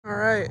All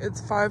right, it's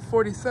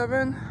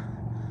 5:47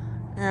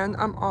 and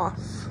I'm off.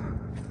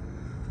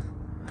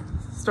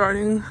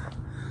 Starting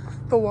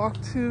the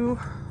walk to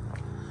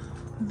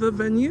the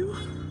venue.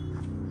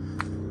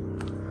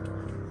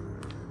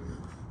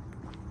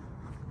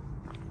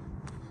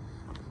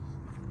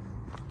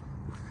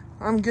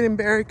 I'm getting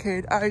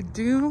barricade. I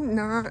do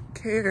not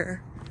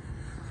care.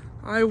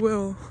 I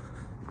will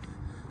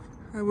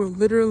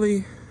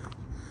literally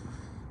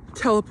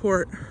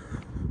teleport,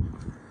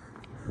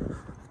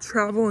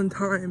 travel in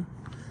time.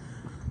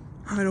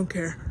 I don't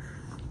care.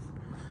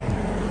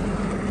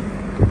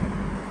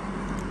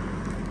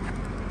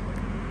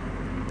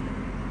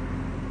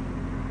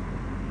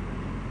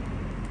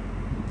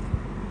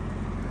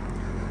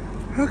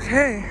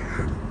 Okay,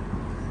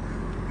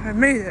 I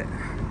made it.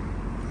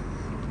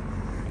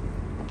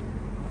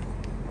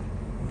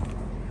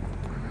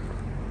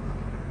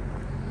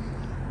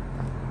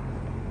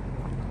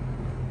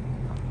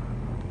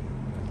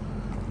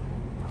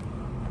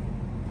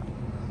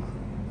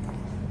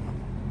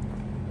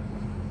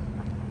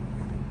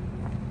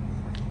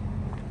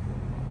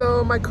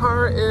 So my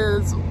car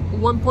is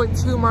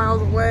 1.2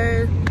 miles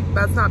away.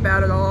 That's not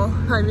bad at all.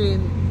 I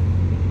mean,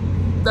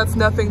 that's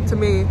nothing to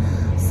me.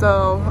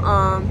 So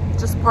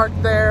just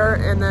parked there,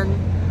 and then,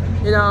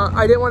 you know,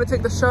 I didn't want to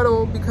take the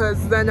shuttle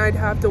because then I'd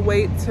have to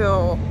wait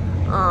till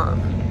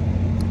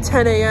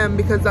 10 a.m.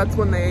 because that's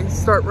when they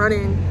start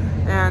running,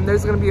 and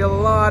there's going to be a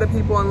lot of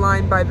people in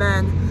line by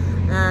then,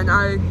 and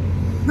I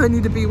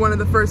need to be one of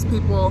the first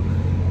people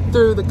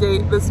through the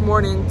gate this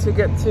morning to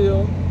get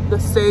to the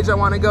stage I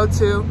want to go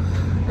to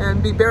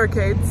and be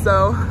barricaded.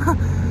 So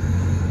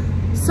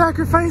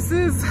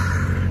sacrifices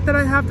that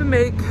I have to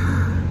make,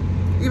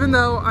 even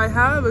though I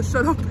have a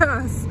shuttle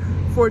pass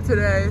for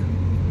today.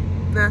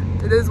 Nah,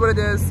 it is what it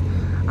is.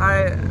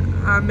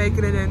 I'm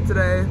making it in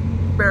today.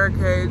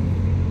 Barricade.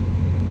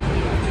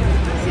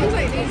 Seems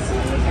like these.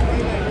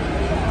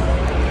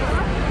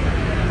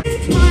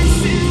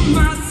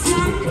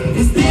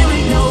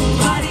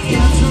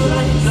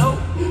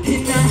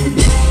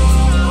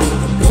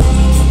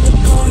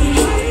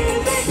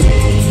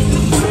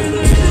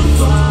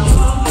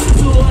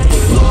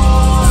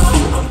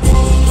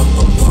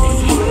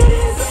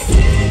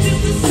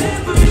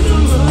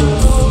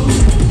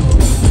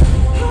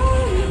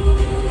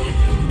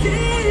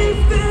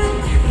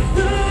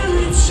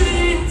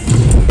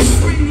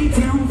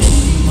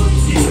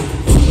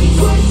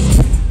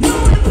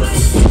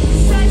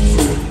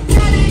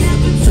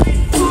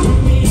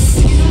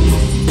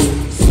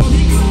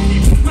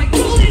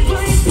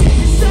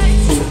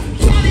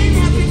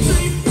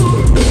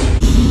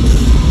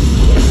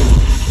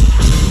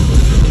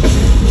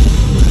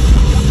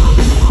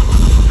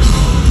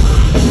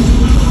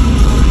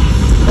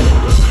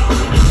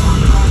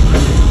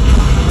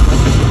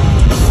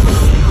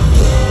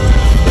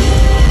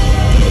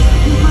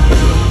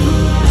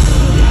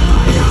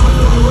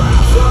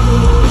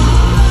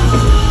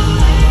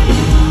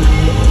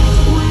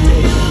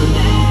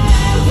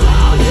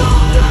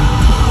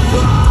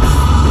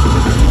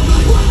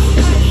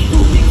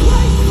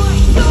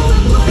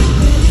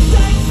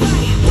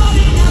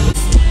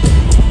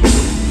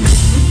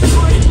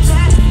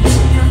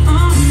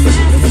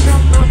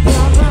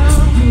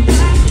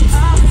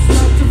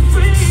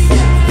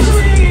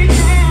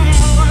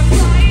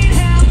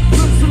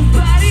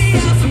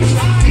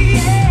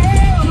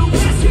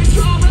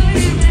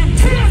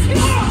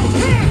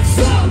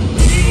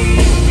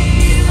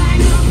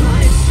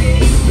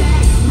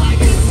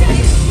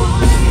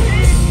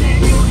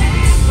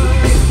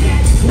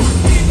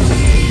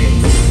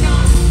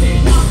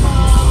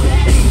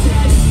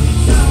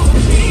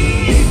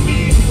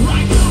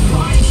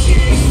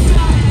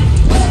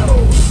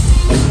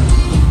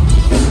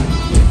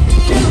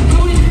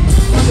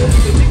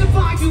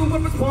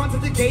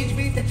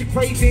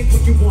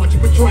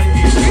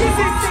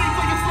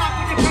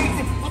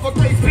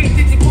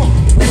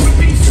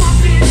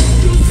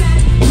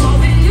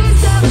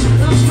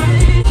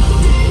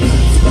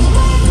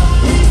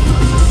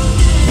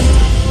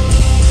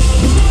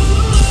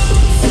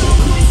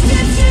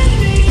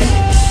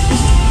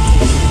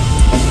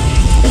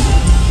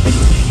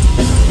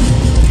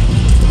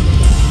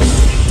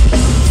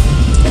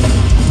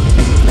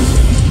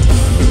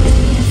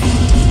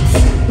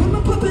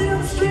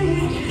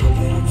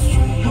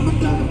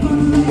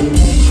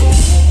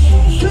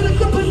 Should've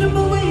put them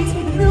away,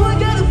 now I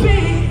gotta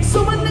pay.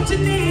 So much that you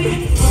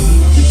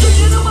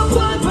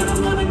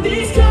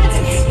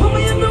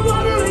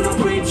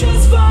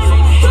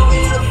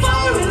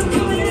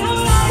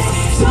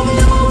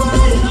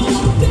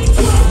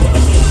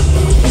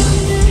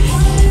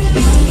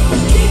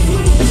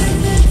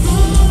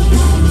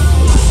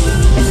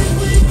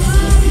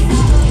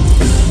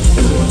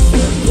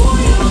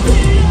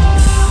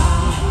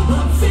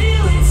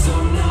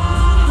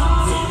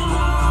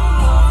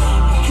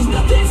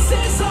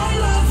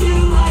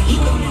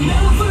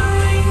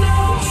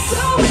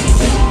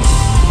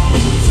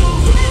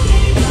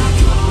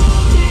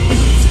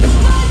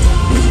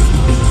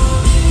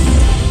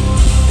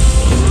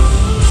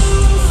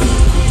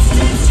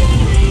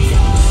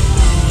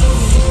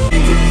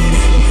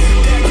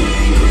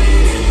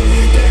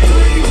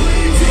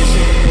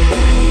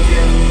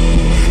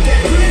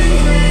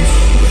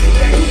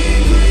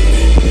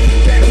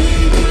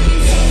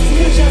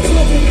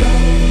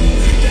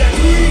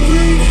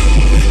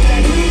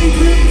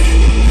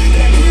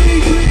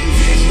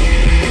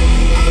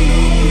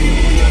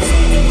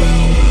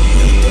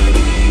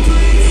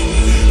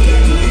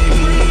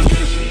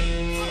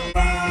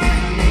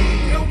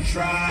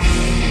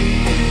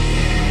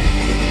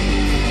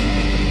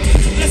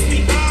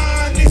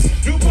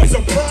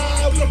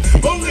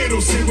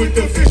with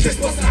the vicious,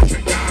 what's not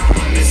your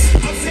honest?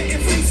 I'm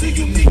setting flames so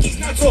you niggas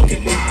not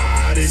talking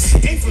modest.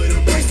 Ain't for the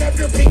brace, have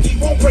your pinky,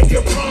 won't break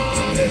your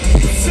promise.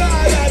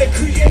 Side out of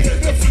creator,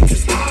 the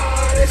future's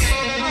honest.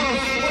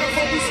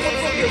 When we step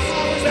from your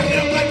flowers, I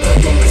am like the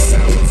rolling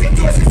sounds.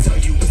 Endorse and tell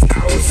you it's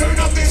ours. Turn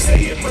up and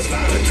say it much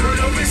louder. Turn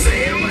up and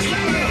say it much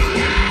louder.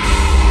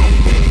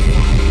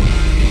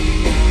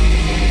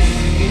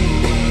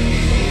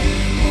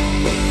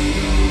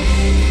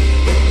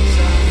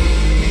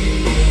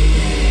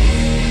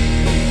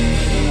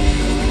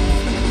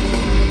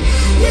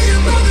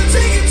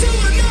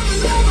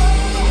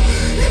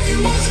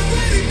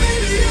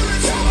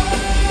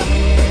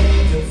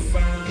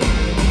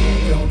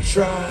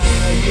 Try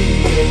it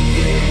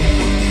again.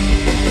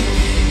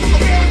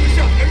 Okay,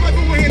 Aftershock. Everybody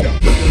put one hand up.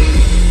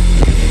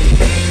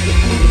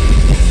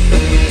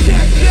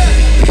 Check, check.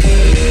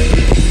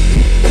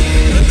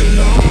 Look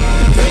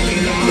alive,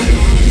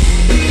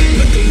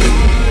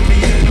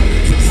 yeah.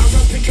 Sometimes I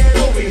pick head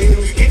over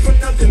heels. Came from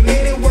nothing,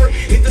 made it work.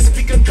 Hit the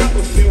speaker,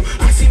 Copperfield.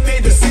 I see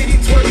made the city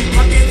twerk.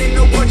 I'm getting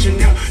no budget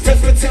now. 10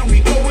 for 10,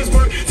 we always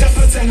work. 10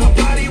 for 10, our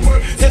body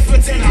work. 10 for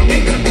 10, our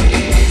makeup.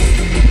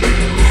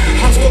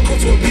 How's welcome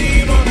to a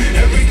beamer.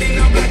 Everything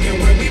now black and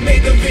white, we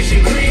made the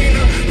vision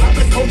greener. Pop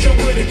the culture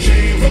with a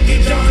chain,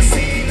 rookie John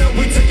Cena.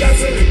 We took out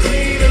to the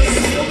cleaners.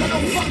 Still got no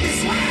fucking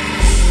swag.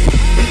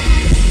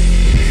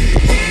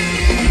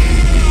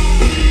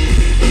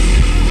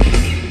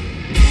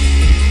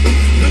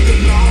 Look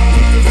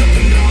alive,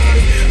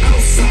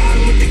 outside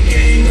with the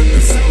game, with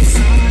the south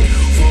side.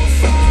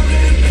 4-5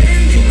 and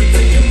bang, you ain't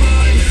taking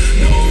mine.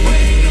 No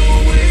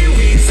way,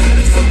 we ain't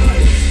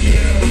satisfied.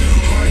 Yeah,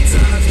 hard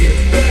times get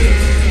better.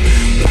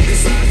 Black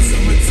inside,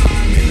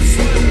 summertime in the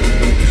sweater.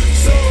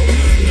 So,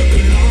 look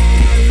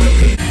alive,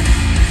 look alive.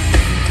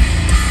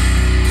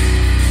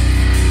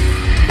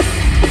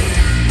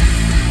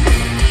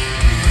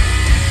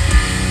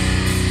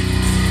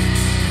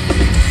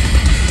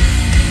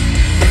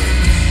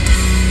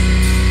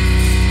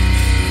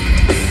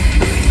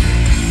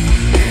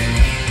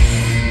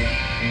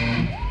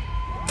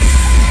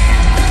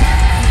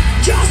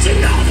 Just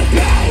another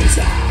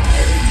bouncer.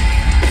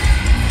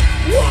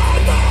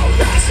 One more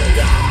lesson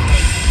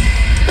life.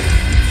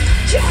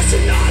 Just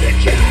another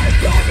kid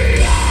from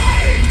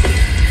behind.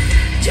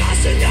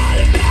 Just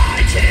another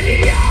light in the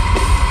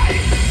eye.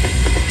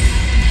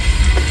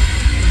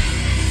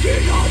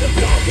 Another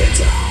broken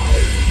town.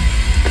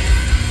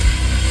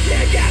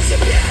 It gets a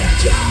better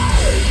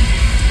turn.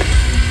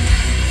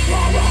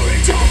 Over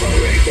and over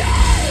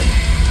again.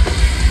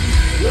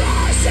 I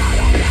said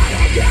I'm not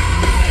again.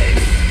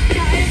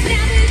 I've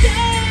never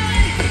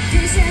done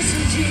this as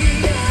a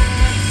year.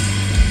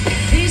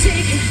 These it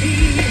could be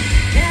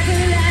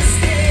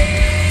everlasting.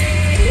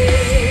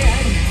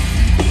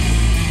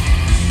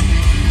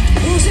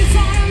 Who's in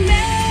front of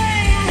me?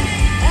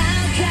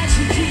 I'll catch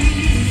a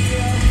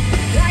deal,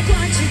 like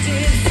what you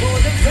did for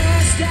the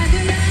first and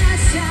the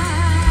last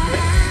time.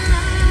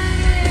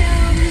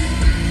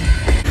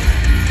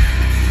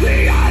 We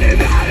got it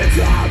better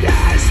from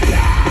this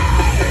time.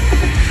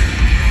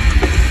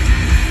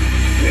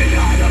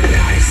 Another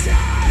place time.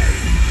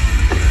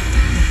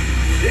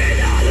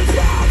 Another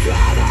fall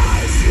from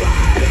us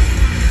way.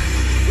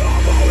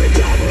 Over and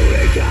over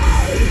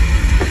again.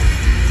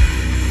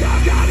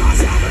 I've got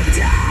myself a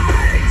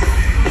date.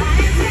 I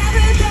have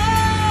never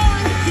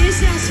done this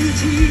as a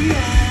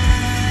year.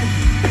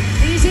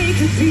 These it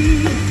could be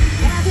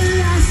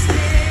everlasting.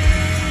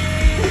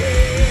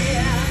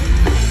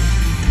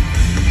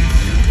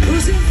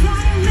 Who's in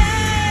front of me?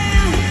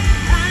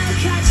 I'll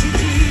catch a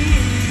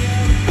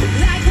deal,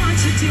 like what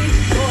you did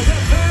for the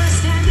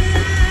first and the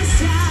last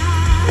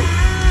time.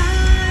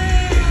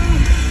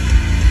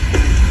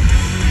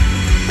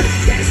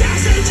 This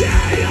is a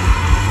jail.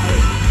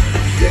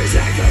 This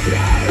ain't the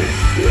play.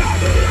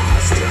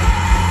 Everlasting.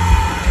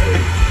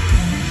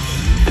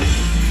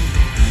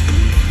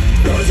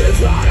 Who's in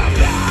front of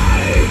me?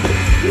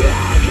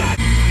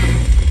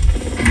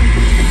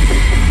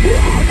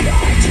 I'll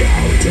get you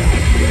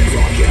down with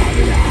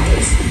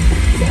forgiveness.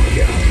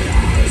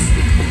 Forgiveness.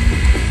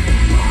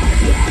 My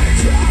brain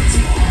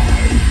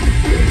transformed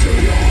into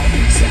your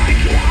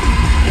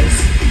sickness.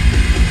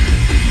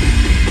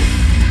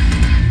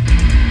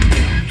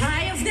 I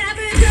have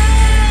never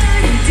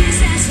done this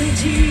as a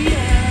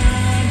year.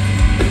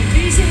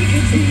 These it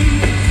could be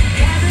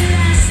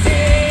everlasting.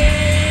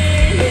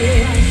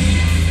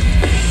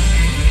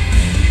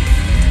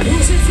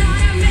 Who's in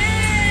front of me?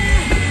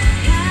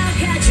 I'll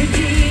catch a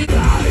deal.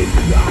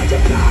 Like a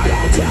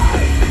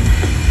penalty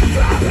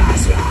from the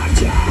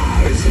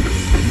structures.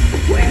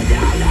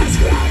 Without the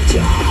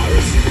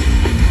structures.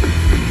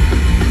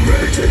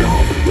 Original,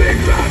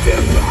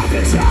 regretted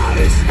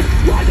promises.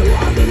 What the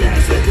one that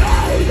lives with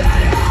all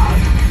they are.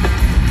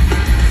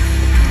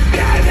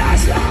 Gave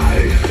us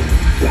life.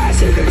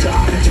 Passing the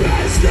time and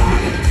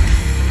twisting.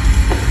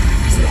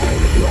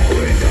 Slowly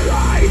blowing the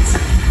light.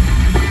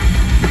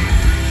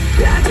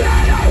 And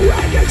then I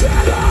wake you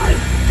driven.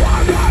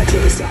 I'm right to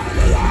stand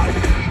alive.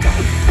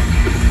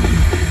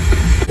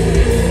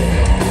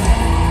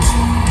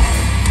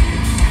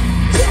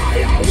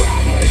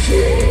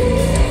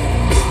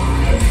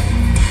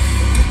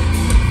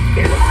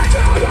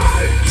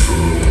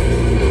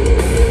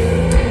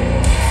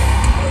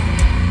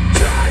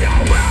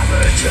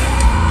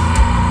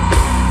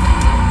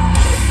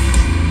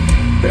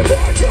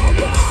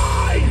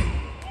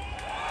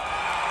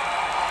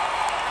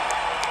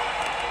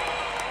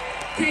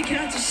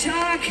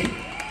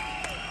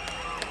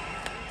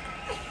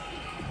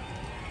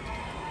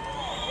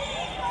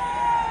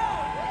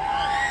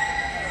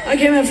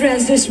 Okay, my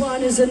friends, this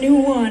one is a new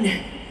one.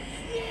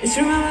 It's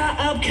from our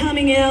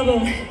upcoming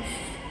album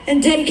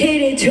and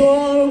dedicated to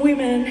all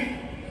women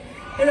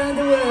around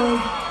the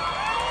world.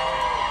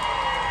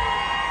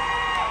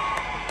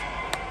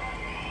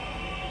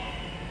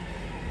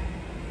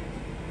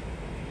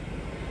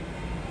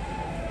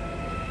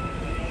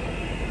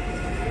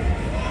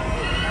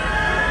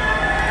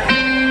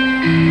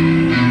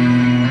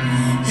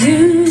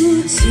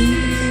 You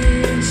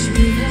teach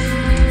me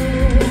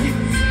how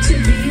to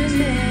be a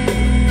man.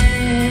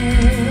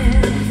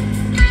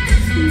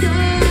 Though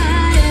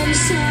I am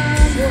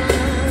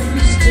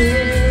someone's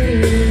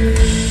dream,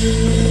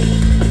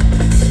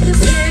 the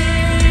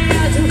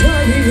path of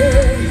warrior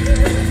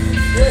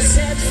was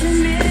set for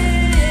me,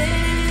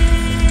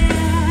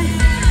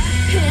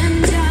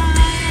 and I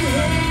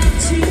had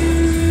to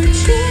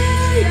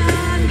try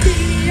on the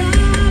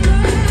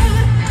armor.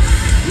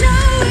 No,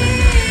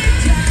 it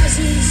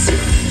doesn't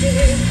suit me,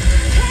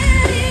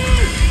 and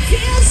it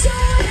feels so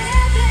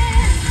heavy.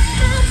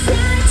 I'm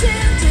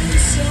frightened and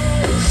so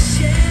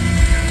ashamed.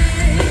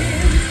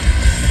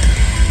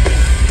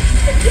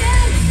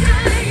 Then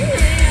I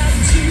have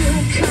to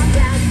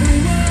combat the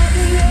world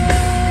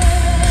alone.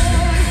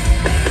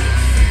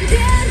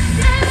 Then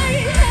I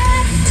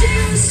have to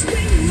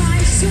swing my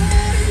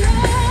sword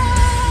alone.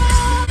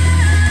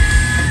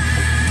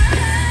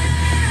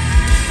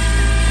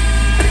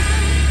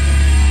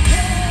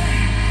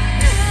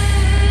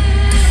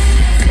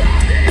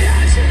 From the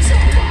ashes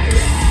of my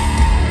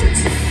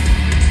roots,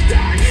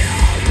 the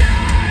new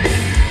night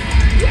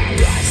will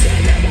rise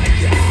and never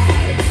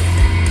die.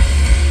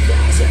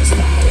 This is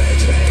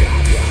poetry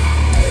of love.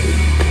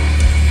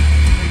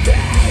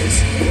 This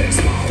is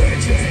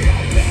poetry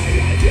of love.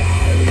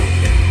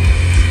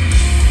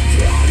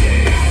 From the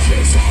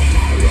ashes of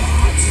my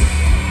roots,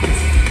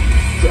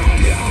 the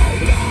new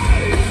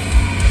night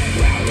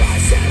will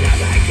rise and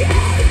never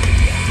die.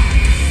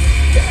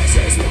 This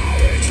is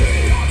poetry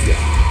of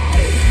love.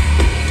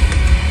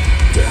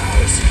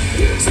 This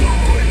is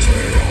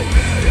poetry of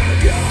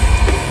love.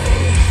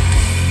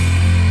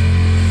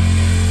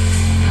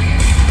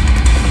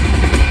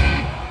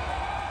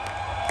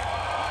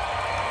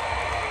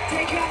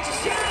 Take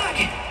Aftershock!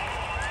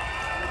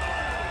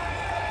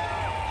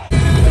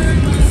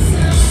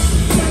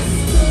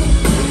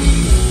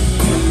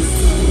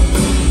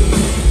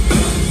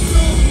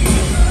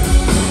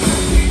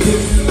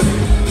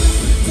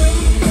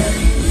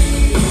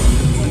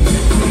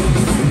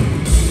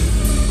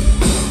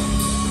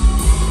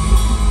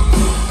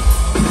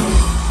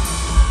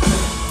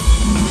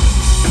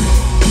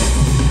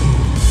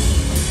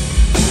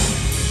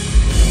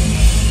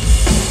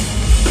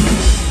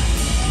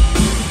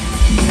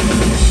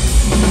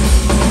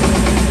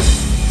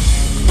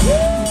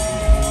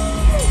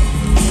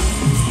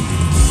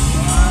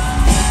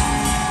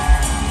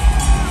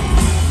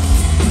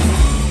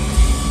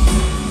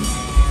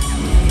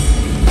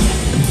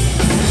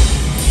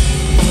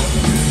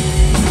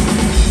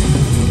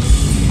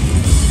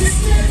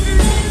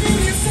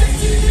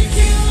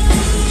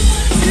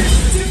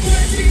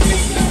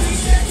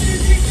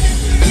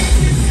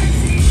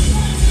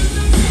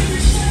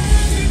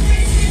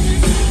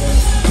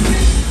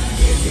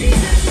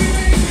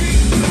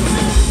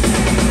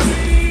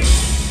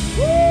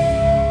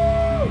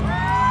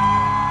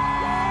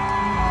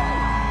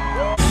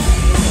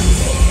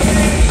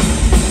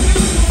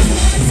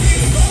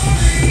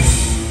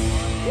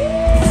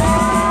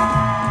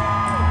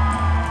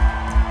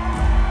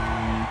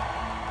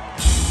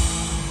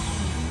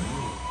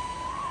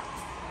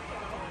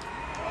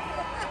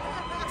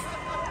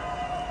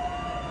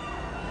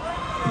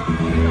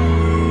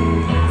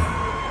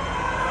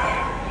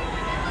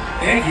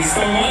 Thank you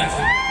so much.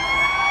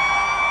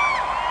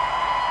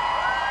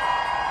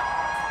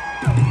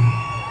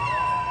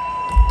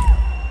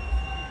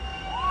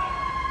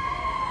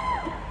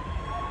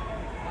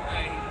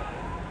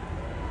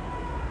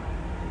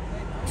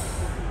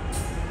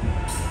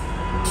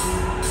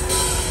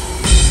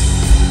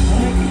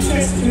 Like a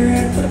jester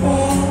at the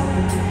ball,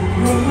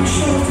 rub my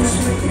shoulders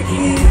with the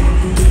king.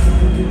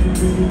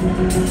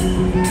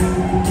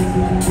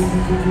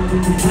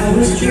 I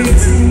was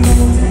draped in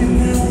golden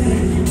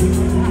velvet,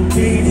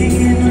 bathing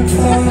in the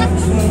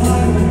clouds while I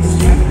was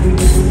trapped.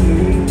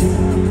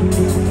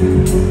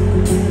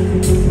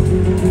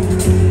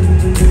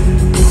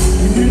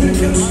 And then the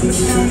ghost would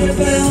sound a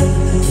bell,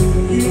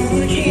 and all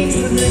the kings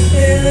would lick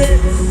their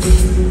lips.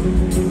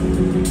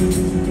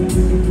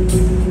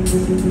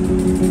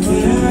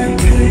 But I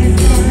couldn't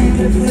find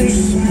a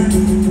placement.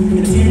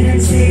 The dinner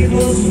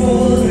table's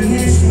full and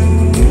there's no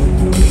room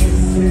for me to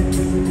sit.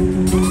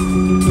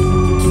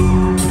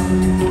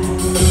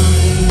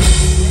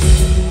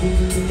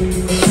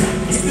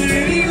 Is there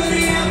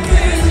anybody out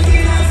there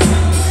looking out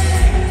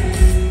somewhere?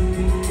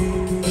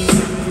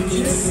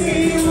 Just say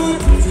you want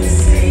me, just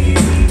say you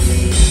need me.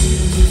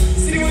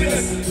 Sing with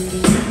us.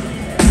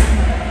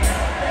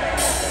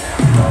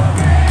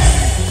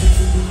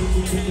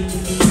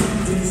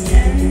 Does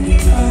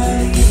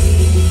anybody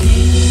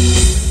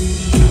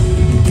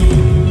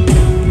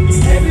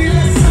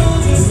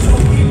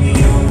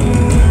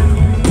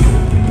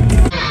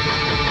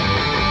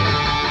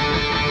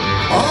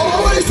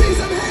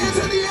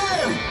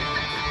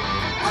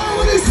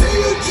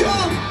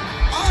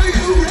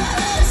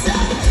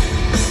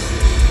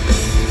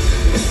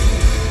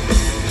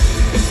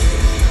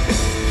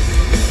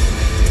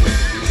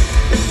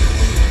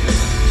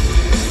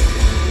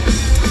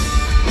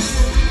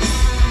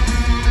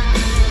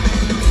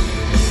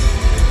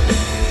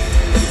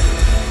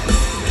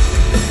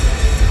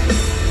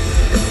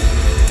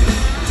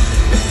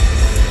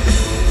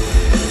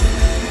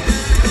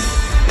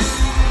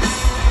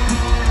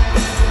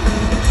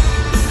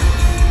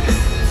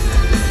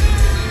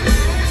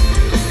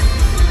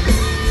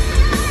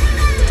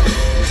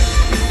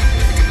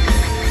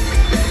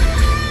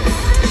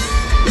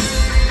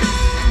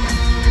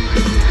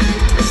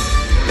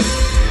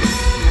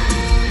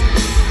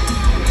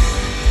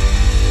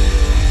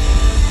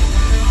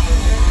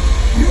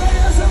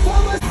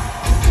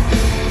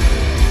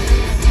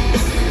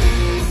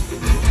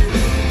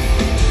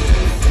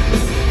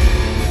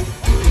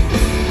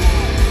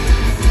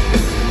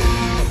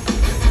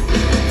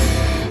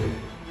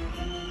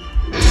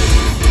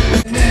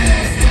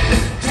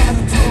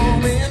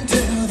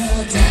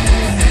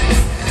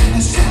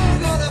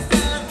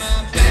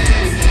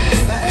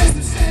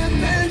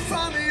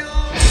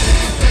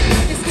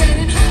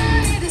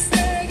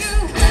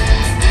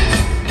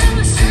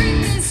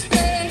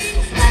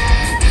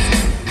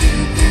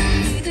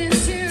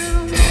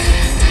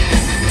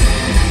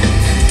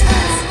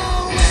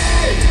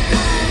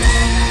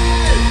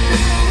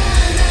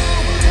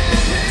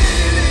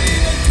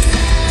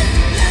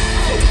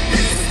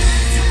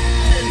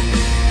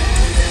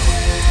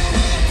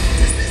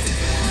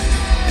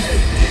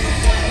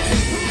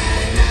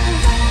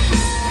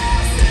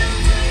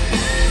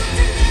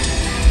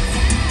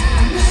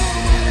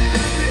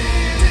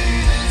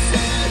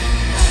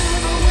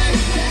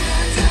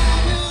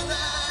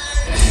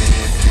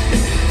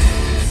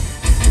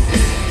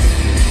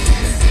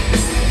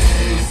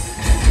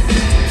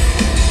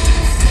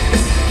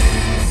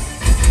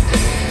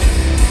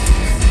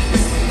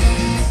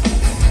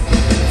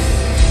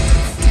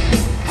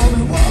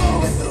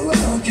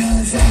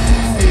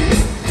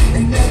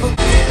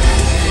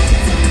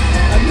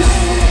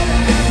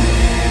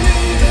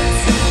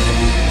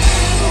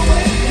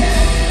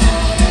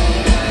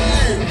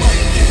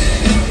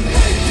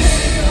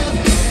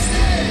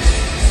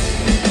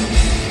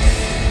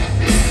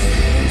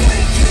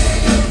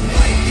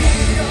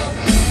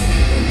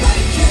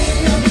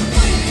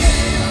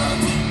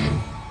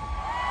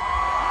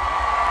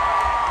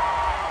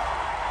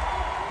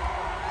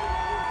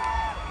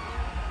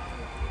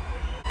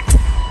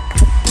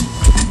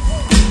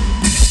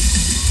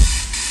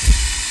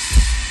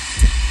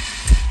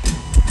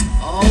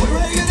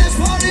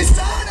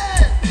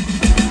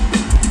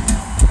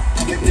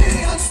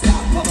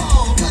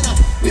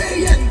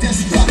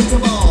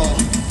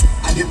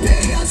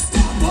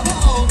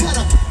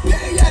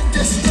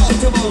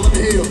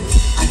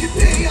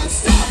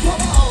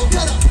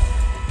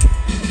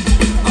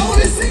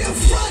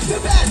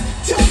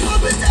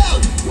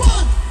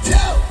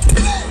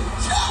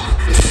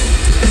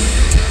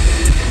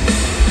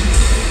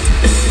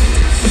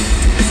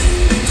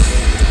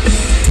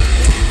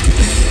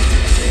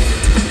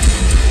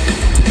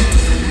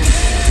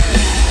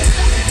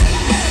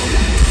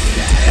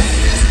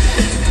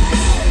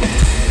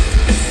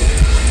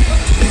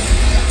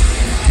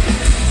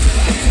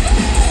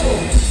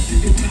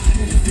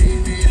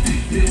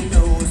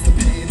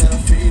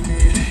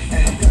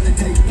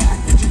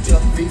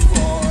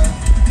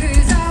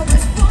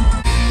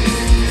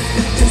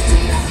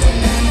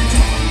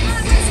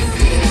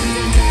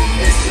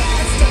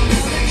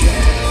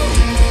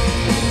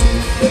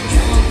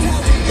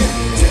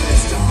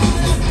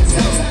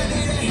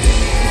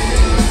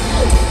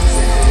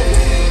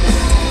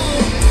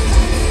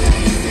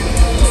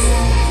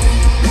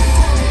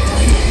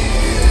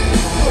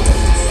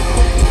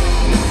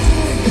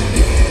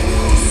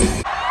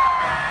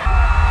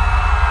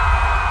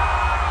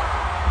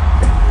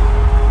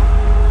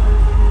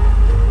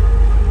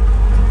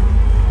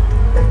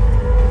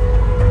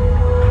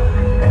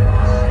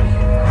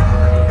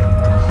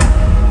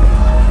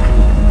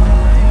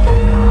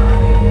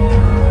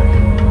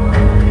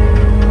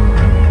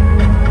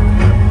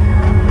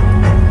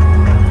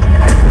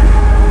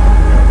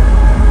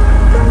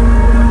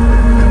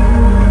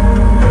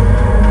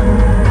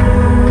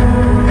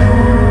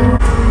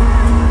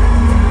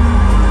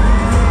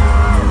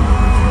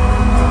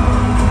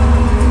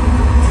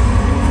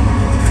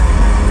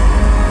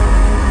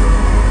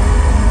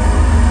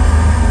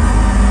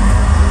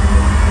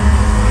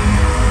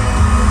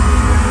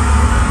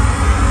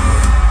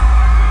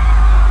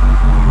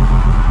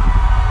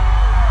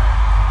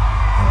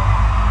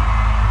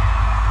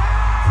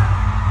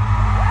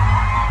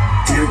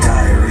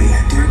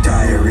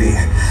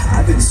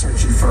I've been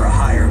searching for a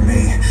higher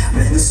me.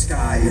 I'm in the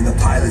sky, in the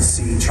pilot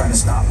seat, trying to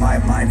stop my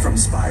mind from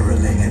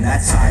spiraling. And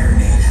that's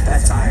irony,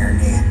 that's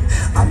irony.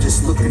 I'm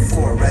just looking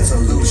for a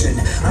resolution.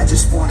 I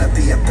just wanna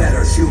be a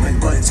better human,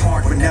 but it's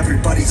hard when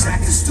everybody's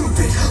acting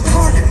stupid.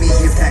 Pardon me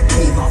if that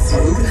came off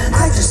rude.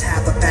 I just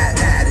have a bad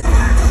attitude.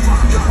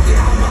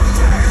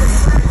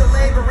 The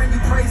labor and you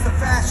praise the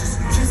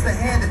fascists. You kiss the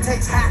hand that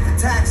takes half the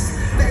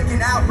taxes.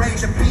 Faking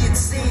outrage and being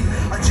seen.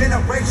 A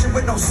generation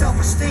with no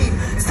self-esteem.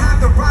 It's time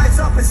to rise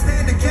up and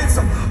stand against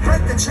them.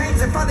 Break the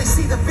chains and finally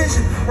see the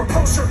vision. We're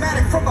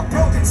post-traumatic from a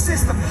broken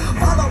system.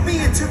 Follow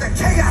me into the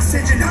chaos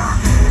engine.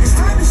 It's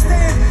time to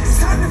stand, it's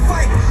time to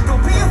fight.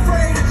 Don't be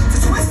afraid to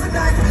twist the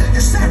knife.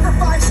 Your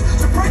sacrifice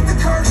to break the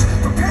curse.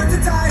 Prepare to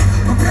die,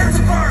 prepare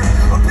to burn.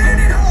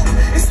 Abandon hope,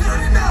 it's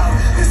not enough.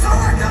 Cause all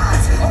our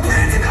gods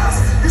abandon us.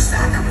 Your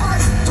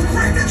sacrifice to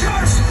break the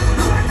curse.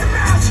 Fight the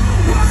match,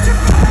 watch it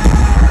burn.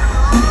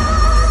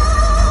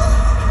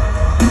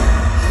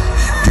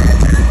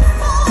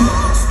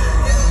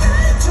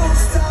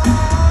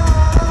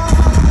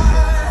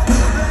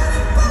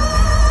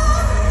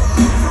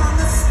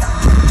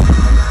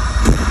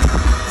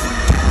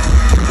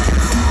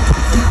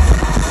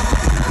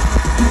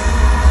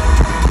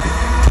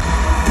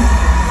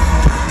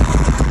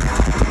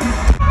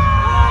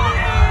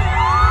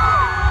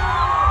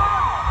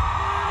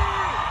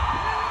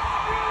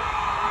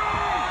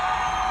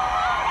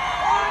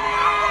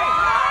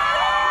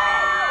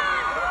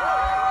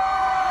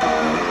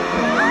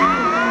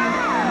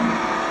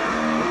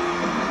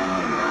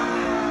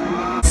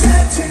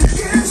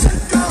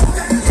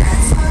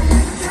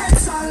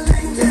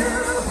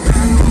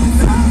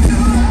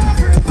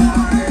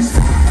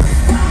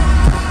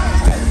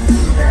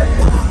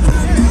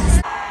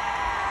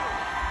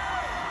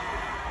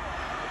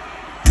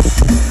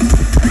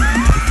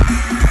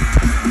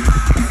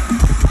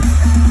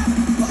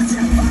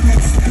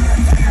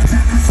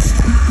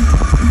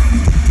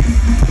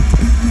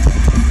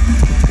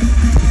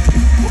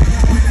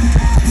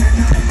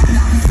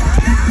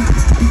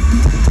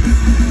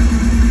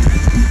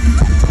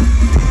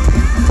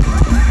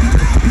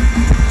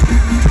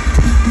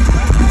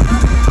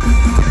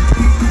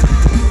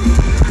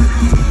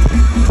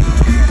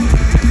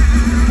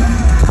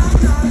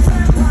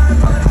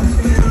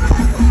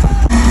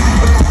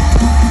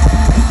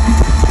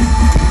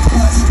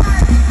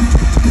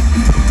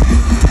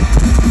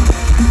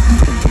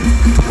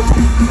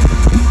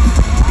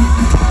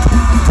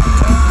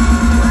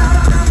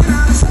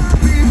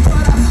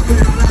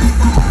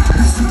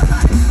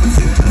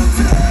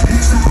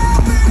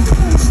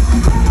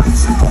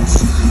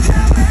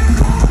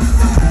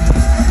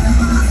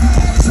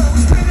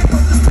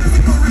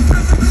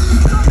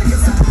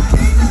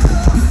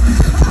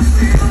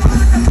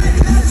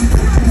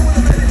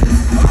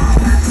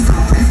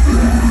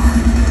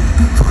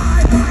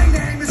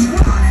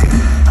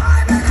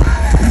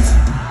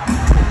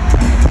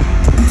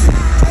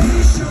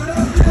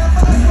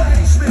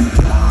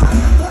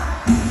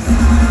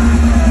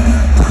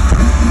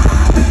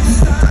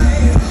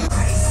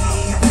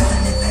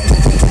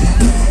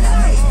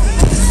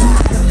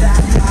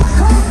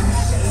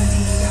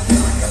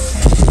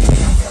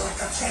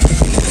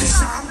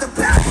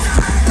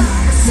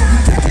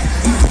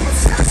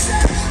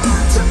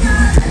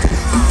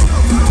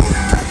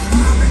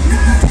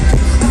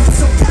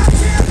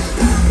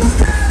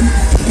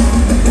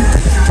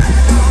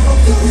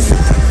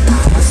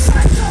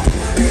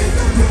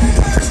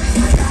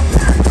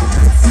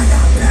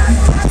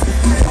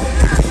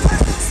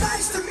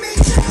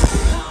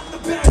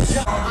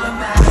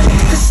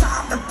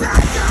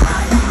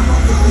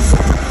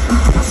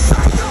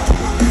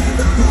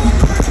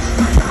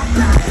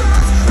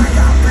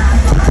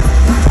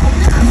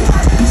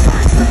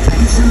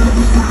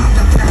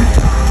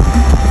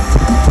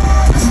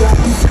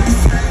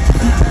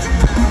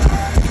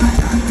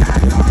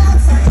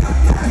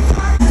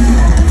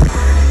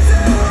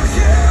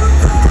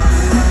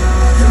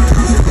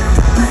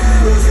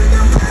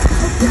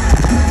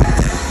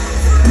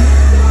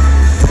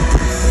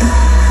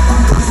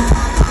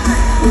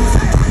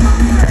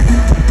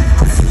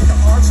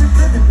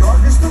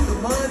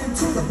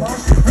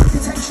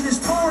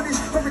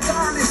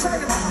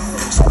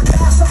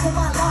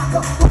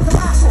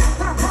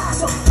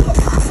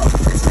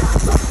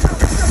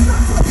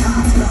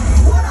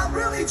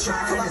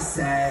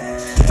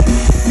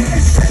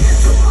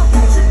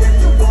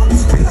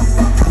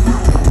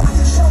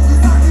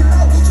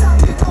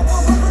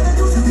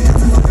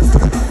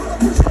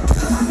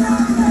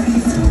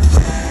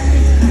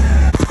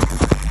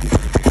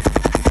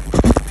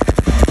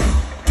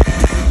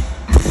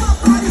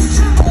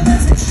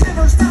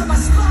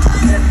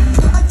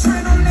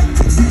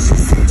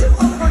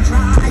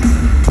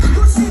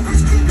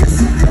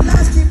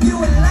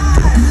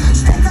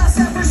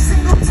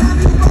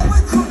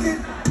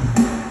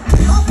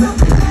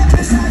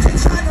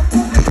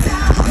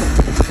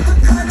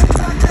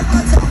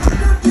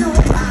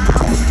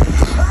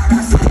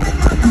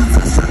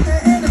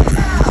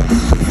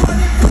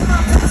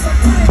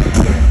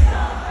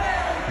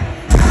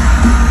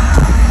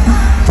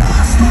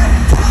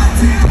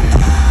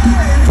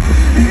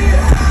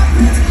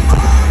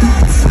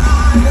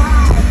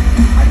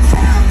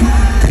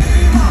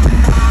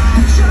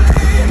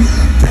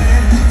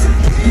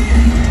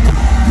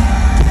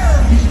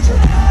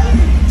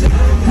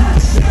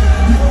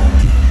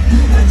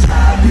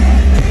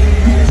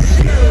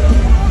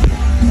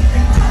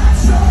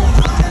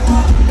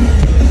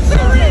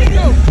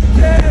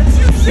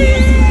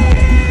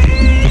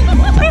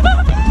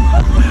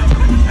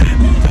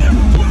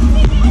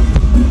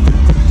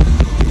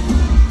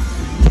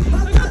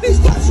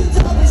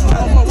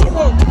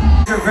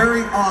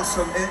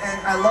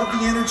 love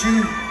the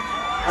energy.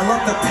 I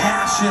love the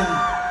passion.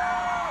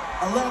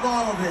 I love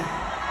all of it.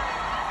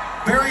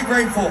 Very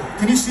grateful.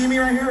 Can you see me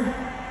right here?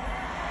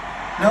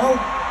 No?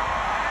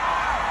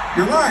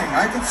 You're lying.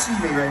 I can see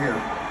me right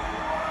here.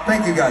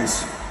 Thank you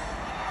guys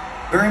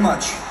very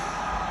much.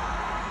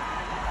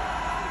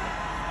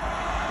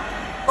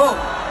 Oh.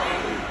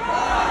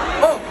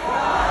 Oh.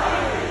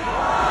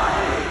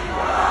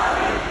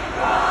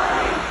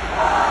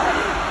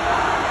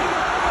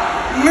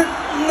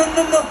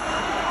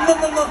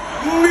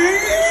 Me?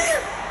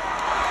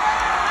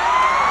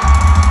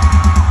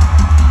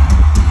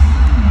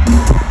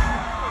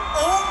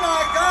 Oh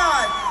my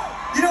God.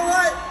 You know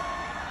what?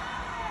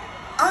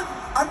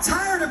 I'm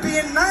tired of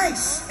being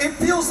nice. It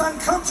feels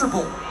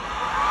uncomfortable.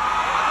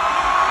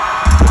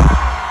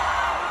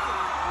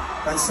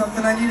 That's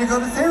something I need to go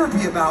to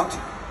therapy about.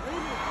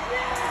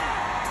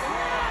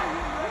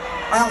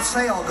 I'll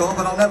say I'll go,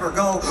 but I'll never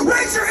go.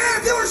 Raise your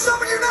hand if you or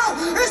someone you know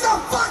is a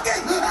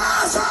fucking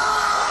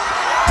asshole!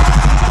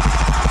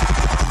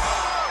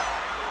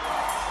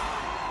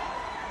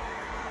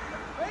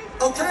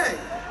 Okay.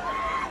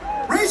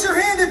 Raise your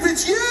hand if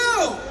it's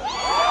you!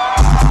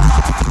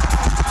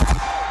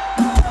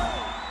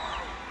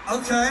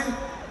 Okay.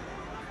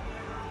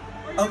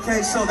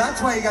 Okay, so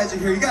that's why you guys are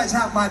here. You guys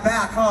have my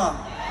back, huh?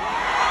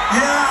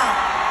 Yeah.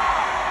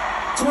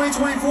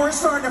 2024 is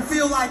starting to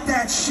feel like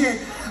that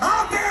shit.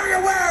 I'm very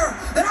aware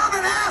that I'm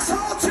an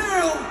asshole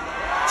too,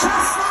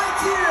 just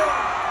like you.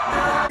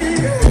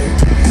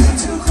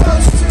 Too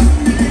close to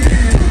me.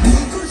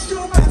 Could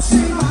you not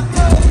see my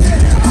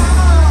broken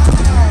heart?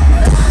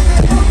 I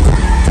am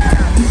aware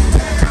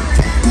that I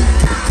am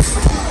an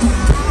asshole.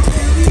 I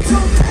really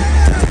don't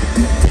care.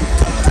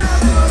 But I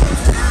love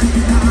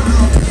to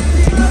find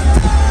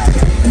out.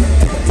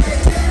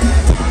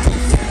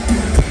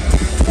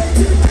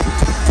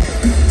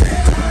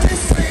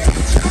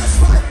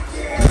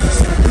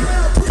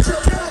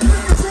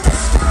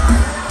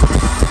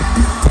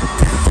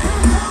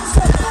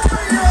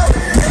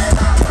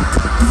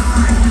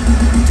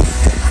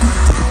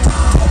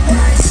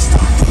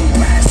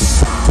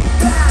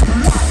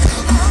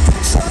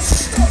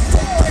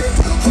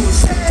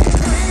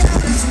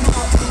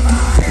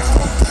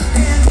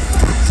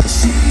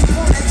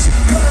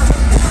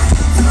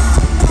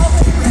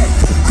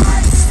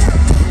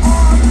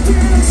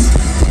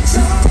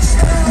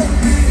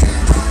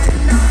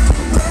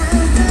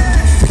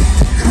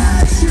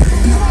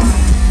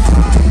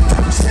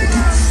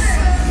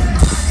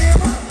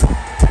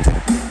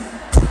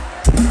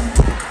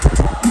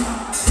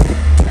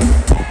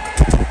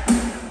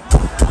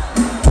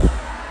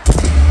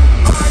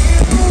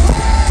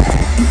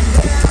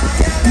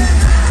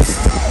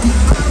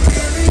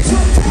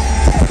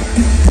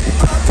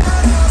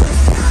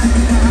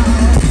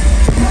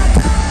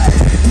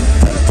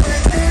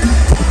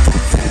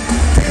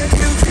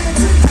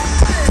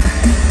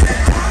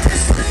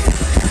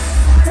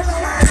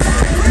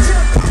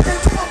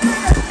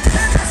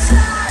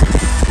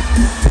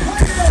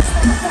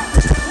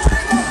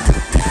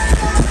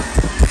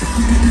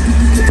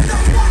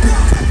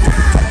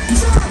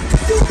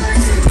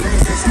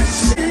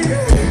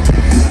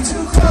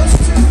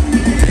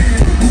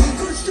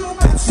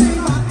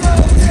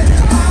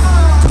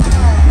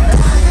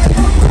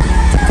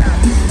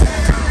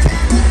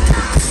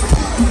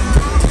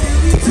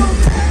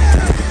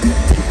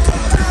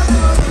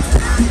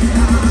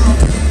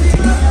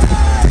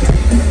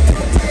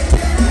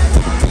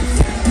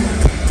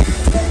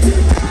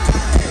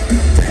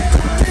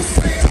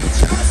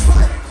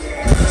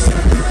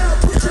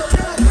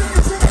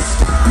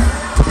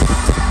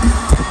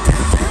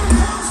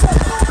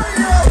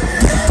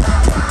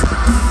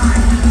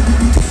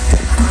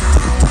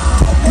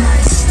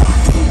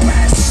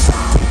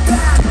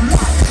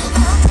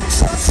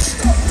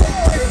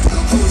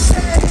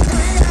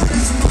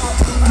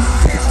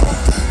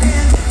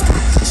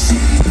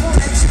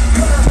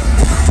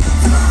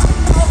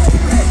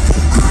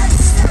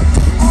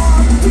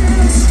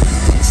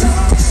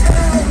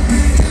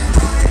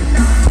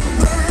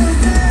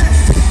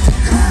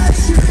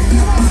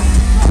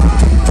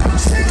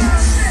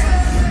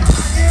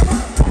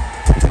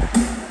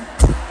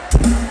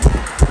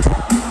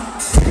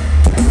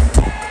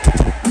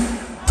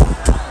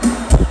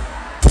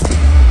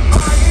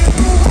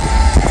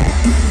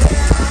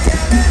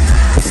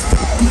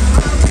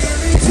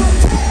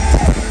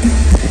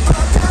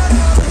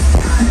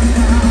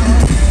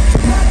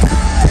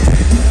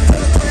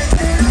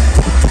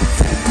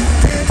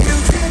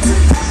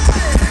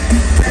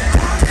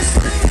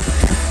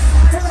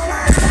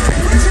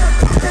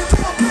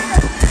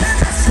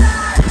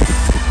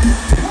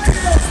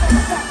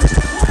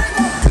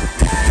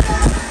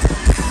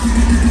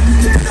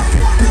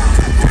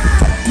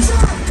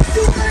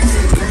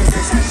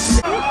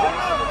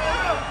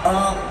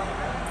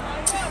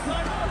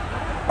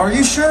 Are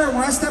you sure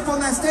when I step on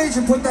that stage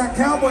and put that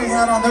cowboy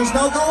hat on, there's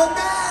no going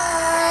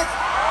back?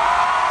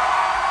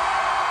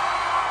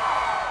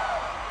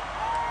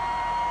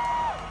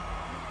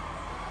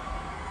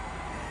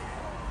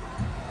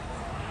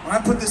 When I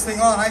put this thing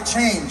on, I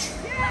change.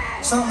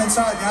 Something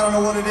inside me, I don't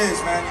know what it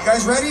is, man. You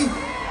guys ready?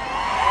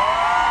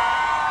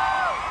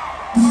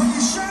 Are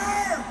you sure?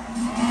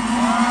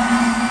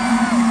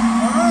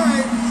 All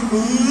right.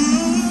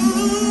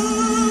 Ooh,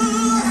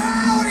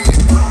 howdy,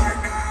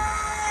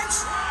 partners!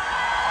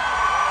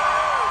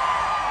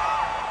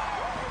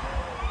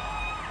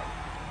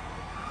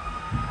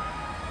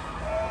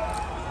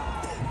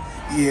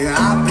 Yeah,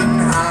 I've been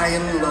high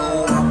and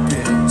low, I've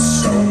been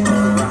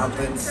sober, I've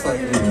been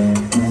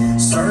faded,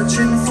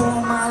 searching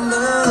for my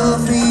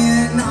love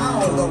in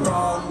all the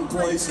wrong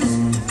places.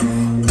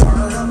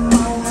 Word up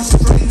on the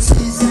streets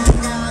is I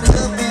got a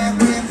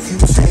bad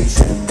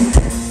reputation.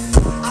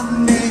 I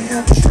may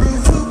have true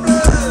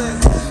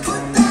blood,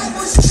 but that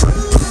was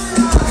true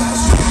love.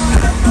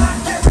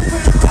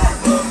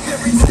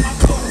 Every time I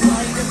go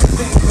right,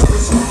 everything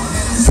goes wrong.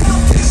 And it's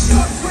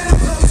self-destruct when I'm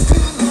close to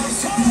love.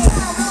 So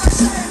I'm not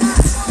saying my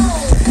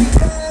soul,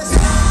 because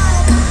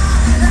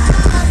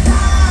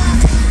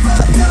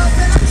fucked up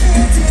and I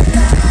can't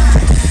deny.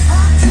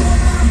 I'm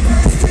doing my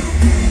best to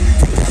be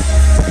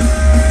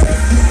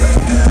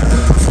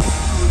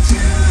told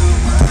you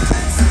one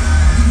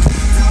time,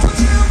 told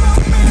you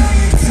a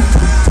million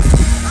times.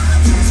 I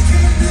just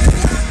can't live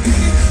like me.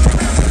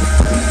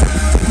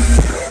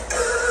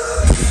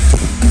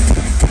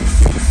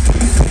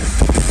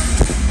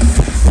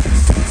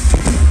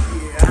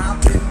 Yeah, I've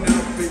been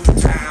up in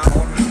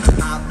town,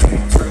 I've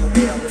been through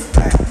hell and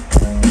back.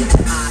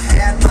 I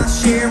had my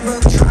share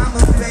of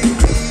drama,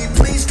 baby,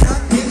 please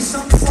cut me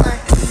some slack.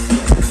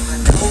 I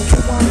know you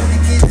want to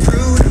get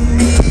through to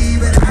me,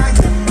 but I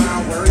am my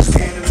worst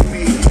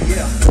enemy,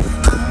 yeah.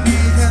 I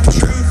may have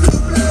true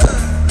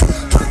blood,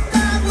 but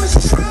that was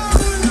true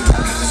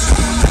love.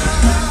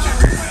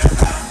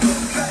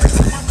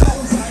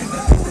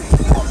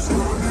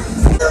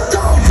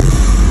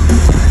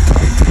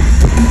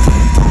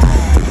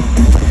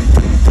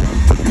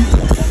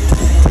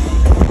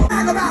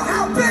 Talk about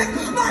how big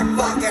my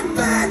fucking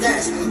bag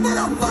is,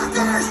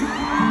 motherfuckers!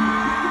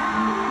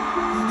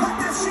 Let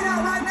that shit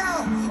out right now,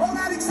 all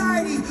that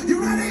anxiety. You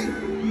ready?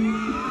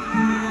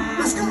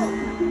 Let's go!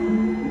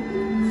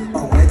 I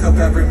wake up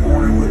every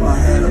morning with my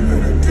head up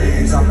in a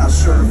daze. I'm not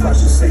sure if I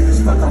should say this,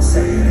 but I'll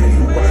say it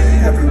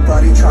anyway.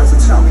 Everybody tries to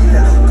tell me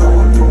that I'm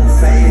going through a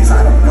phase.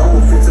 I don't know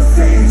if it's a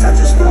phase, I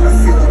just wanna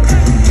feel a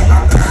pain.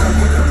 I'm battered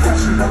with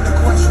depression, but the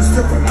question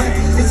still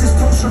remains. Is this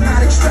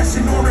post-traumatic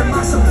stressing or am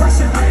I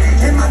suppressing pain?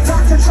 And my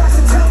doctor tries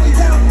to tell me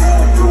that I'm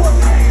going through a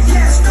phase.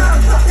 Yeah, it's not a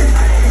fucking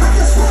phase, I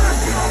just wanna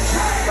feel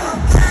okay.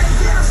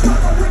 Yeah, I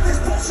struggle with this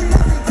bullshit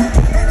every day,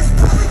 and it's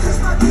probably cause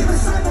my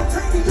demons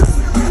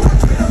simultaneously want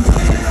me to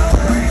feel about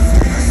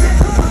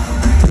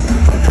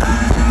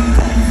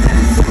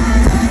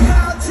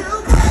to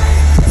break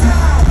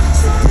down,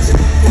 searching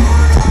for a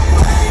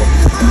way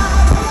out.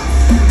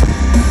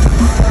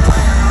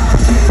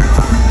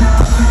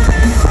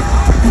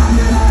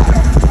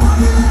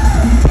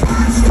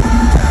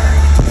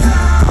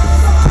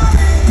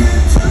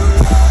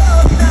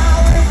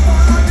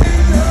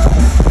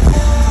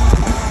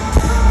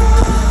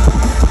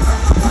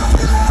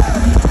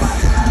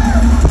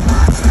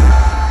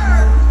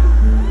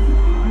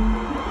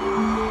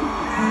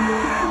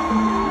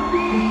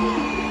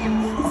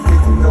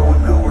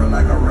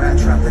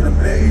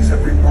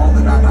 Every ball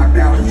that I knock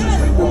down is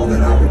just a wall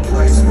that I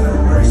replace with a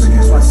race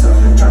against myself,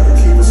 trying to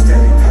keep a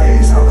steady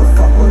pace. How the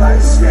fuck will I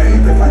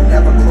escape if I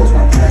never close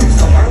my face?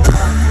 So my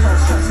mind, I'm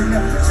stressing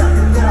every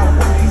second that I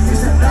wait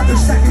is another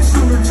second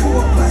sooner to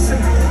a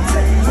blessing.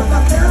 But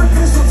my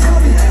therapist will tell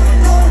me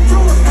I'm going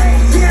through a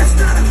phase. Yeah, it's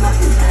not a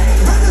fucking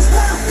phase, I just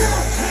wanna feel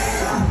okay.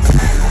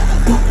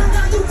 Motherfucker,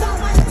 now you got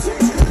my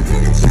attention.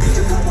 Need to change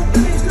a couple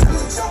things,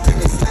 cause something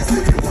is less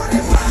than what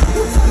it was.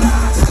 It's a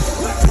lie,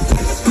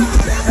 everything is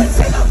fine,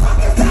 everything I'm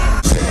fucking down.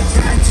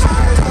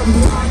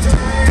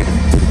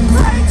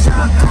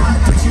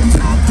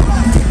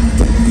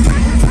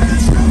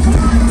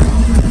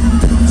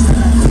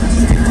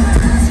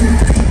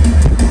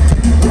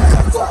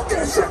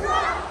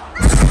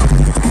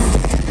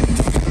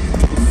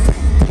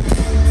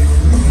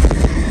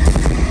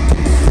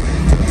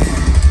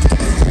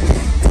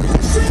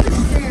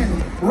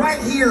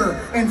 Right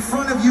here in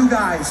front of you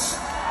guys.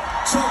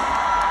 So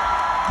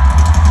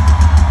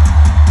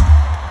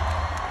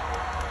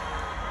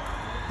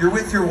you're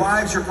with your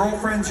wives, your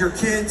girlfriends, your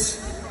kids.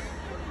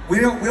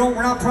 We're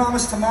not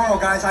promised tomorrow,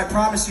 guys. I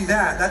promise you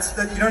that.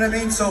 You know what I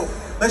mean? So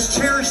let's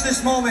cherish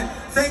this moment.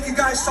 Thank you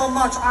guys so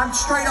much. I'm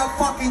straight up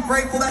fucking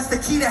grateful. That's the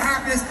key to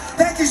happiness.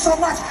 Thank you so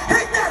much.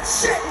 Hit that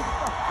shit!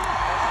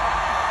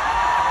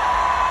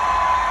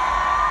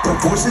 The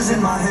voices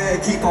in my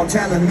head keep on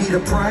telling me to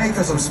pray,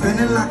 cause I'm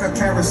spinning like a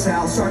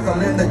carousel,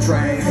 circling the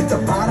drain. Hit the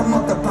bottom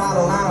of the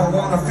bottle, I don't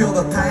wanna feel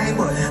the pain,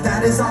 but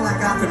that is all I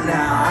got for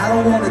now. I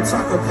don't wanna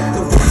talk about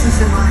the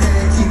voices in my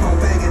head keep on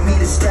begging me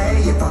to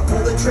stay. If I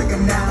pull the trigger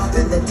now,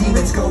 then the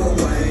demons go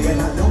away.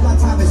 And I know my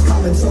time is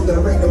coming, so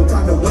there ain't no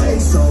time to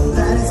waste. So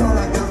that is all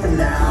I got for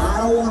now. I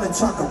don't wanna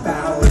talk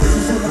about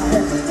voices in my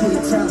head keep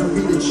telling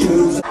me to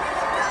choose.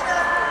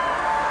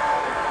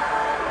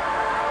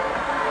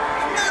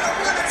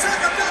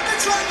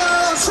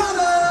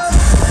 Trouble.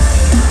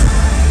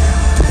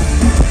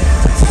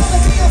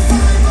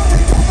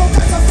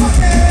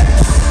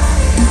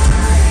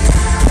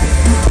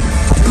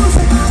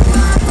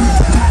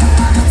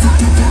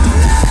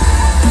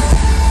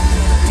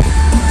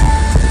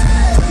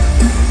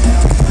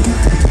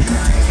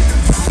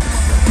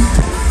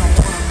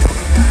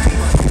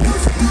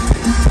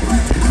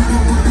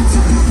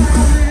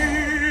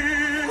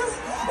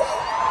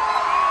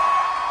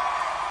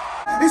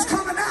 is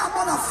coming out,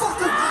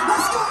 motherfucker.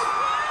 Let's go.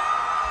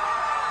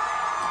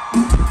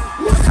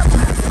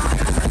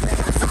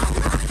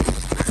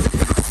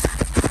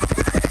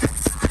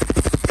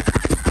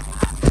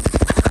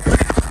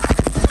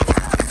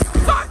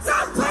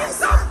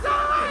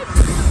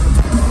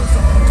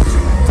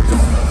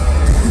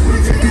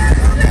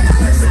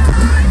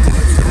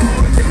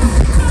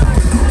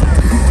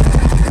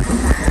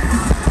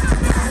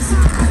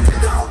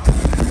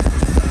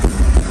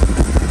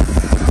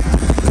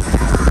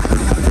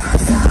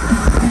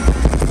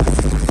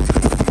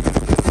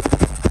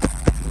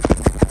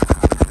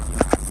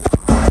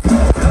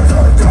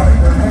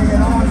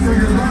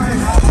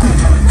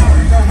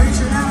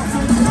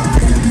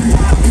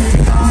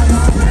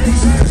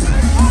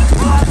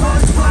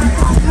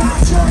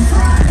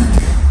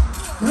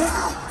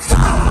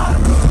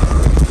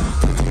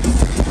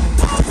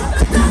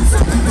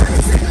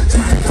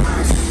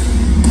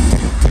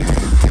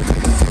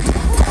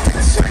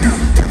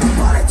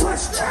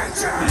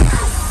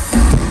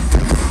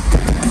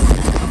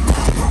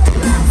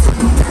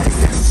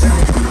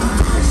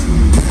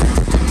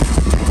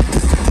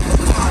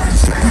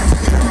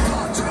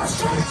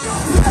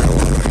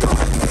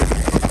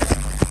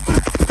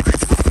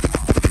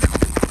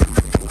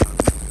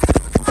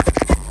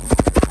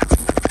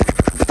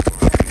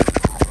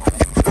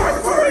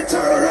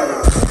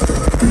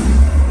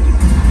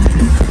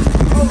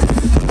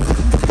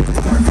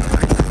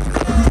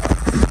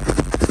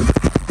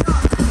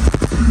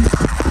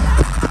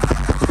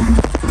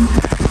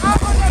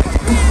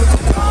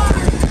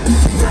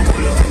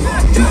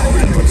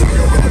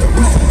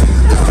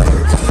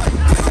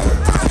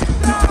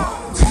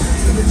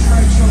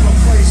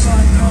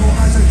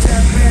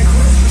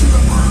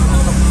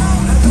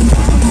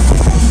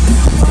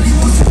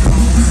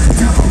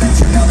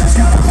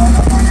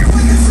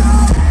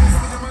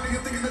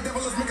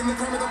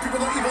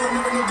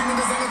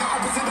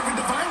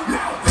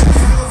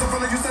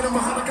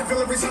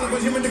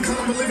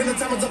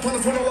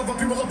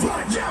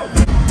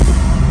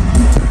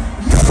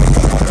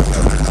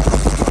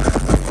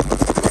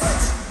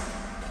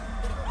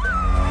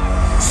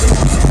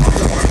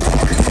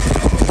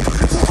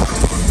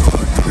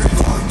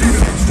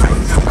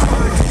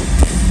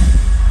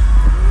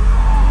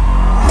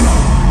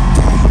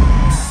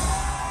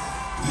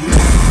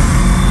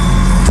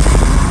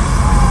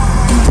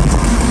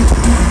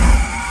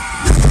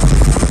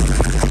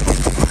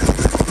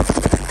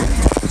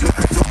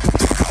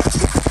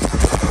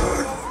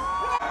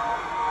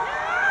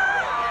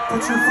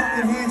 Put your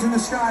fucking hands in the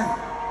sky.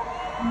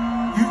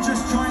 You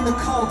just joined the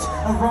cult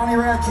of Ronnie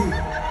Radke.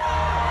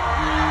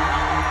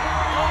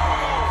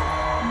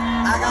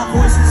 I got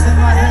voices in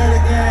my head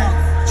again.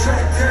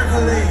 Tread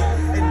carefully.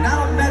 And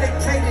now I'm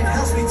medicated,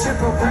 helps me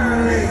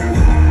temporarily.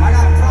 I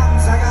got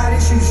problems, I got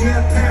issues,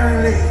 yeah,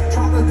 apparently.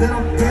 Trauma that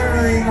I'm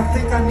burying, I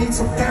think I need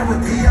some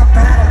therapy. I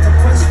battle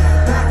depression,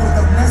 back with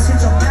a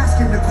message. I'm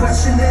asking the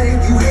question that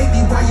if you hate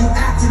me, why you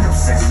acting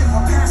obsessive?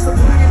 I'm past the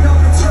point of no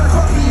return,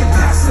 I'm being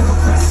passive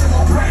aggressive.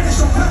 I'll brandish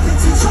a weapon,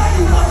 teach all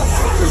you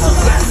motherfuckers a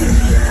lesson.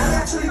 I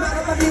actually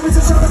matter my demons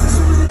and shadows as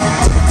soon as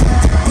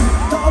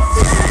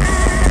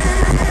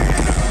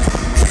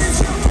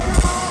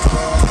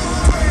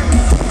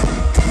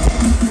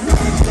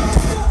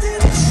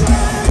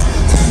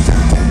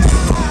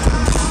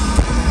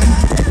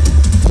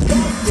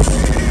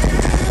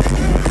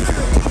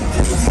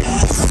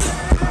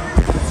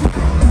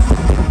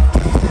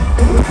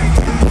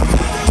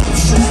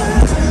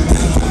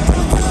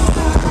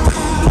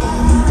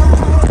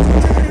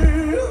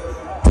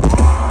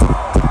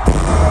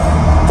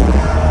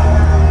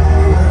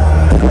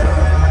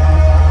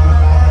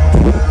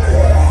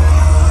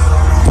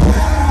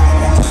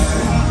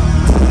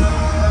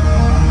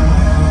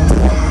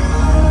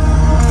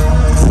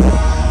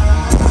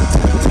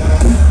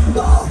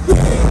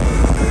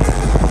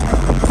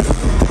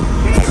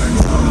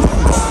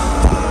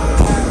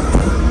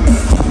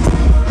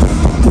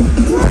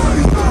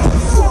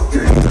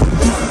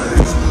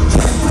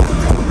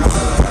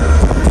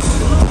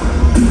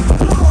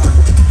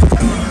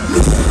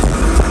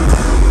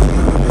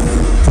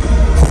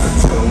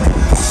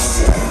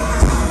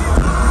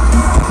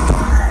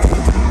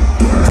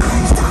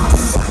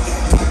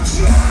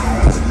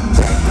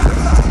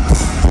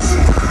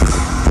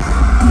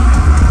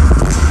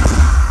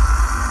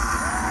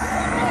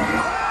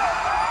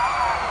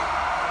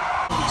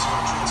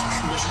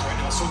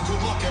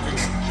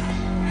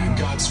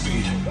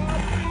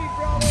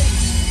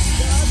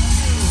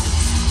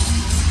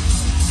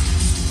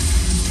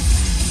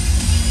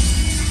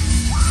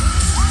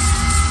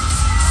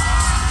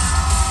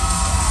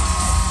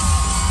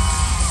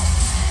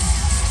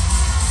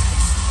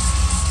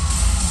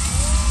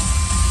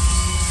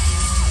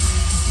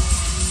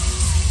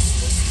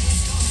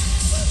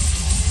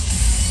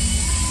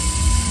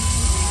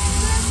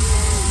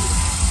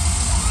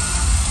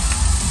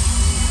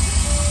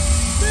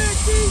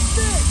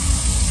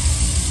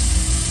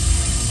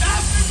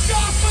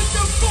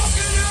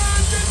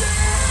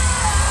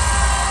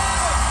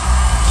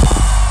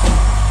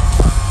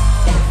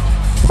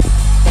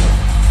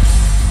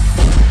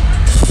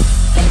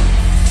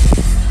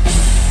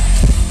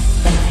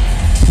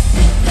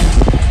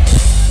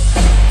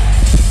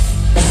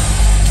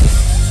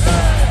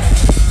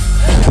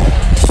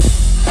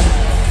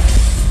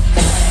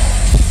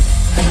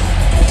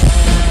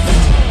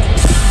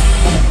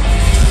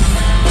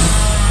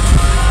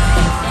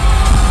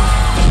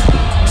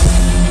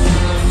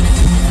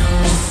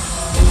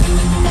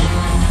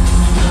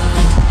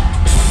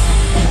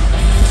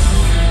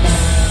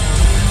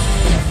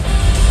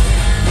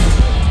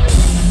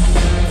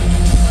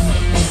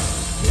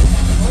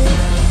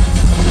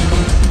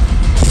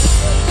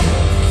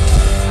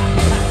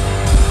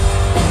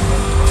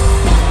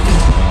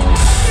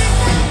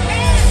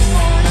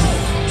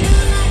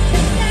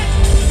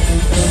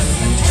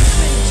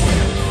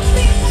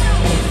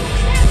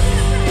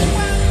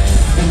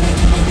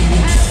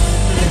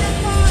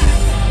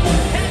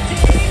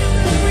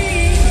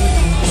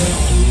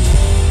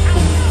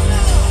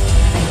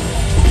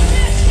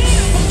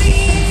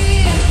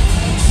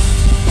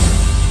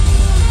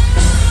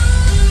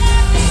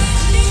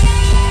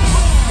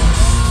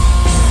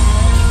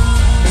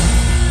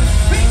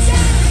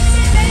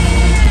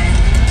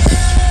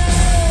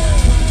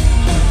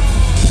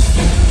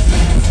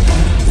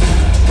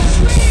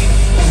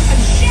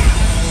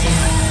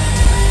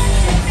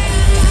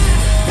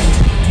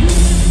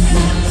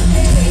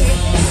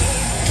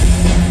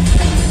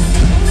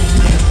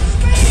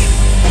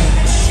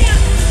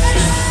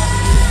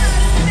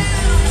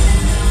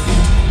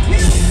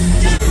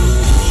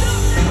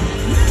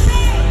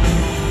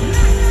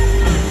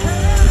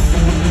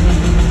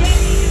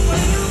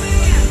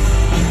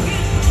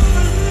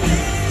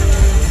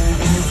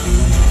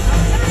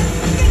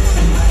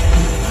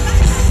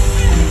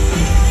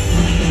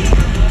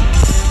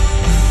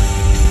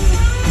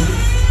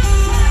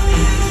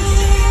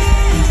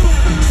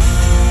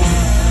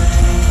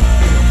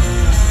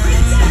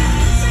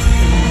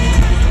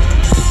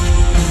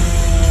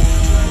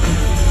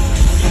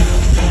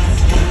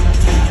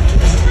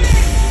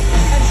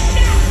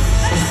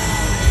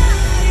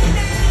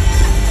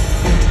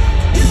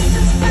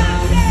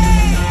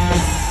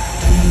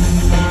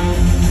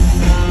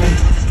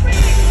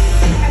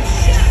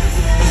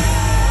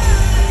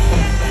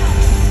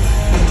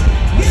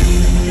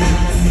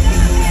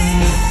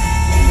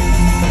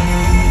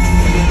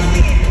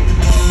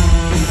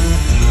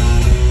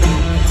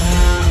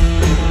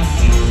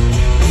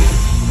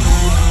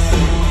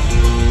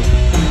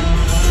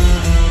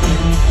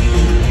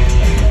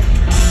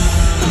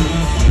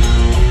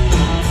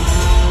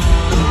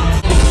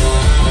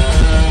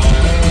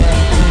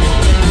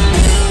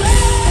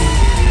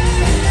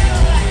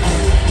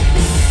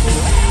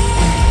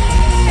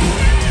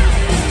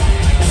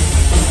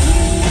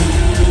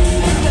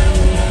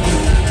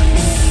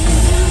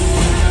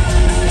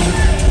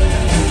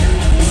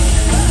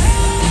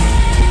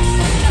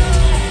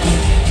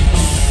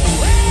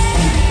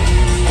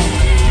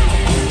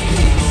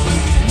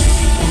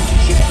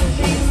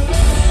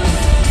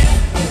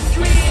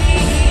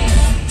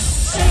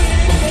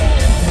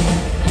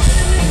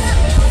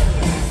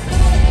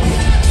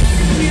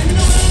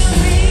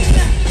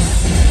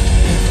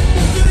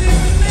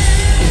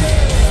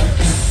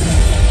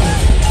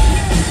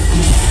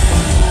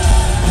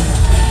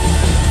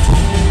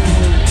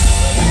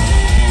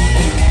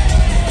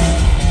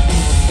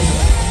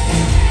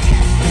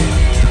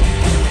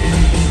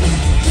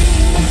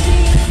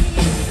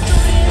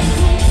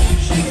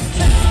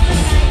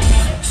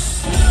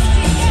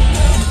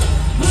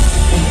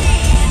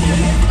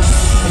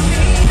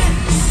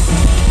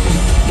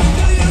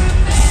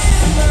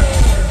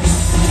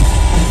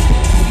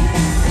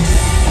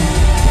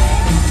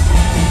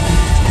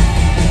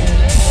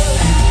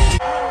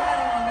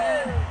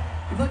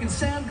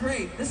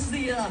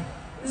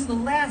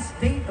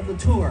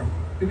tour.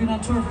 We've been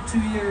on tour for 2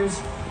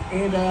 years,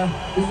 and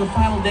this is the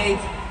final date,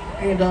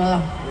 and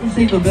we're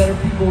seeing the better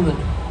people that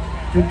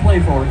could play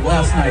for it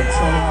last night.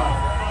 So,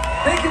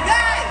 thank you guys!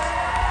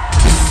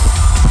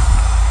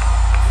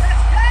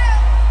 Let's go!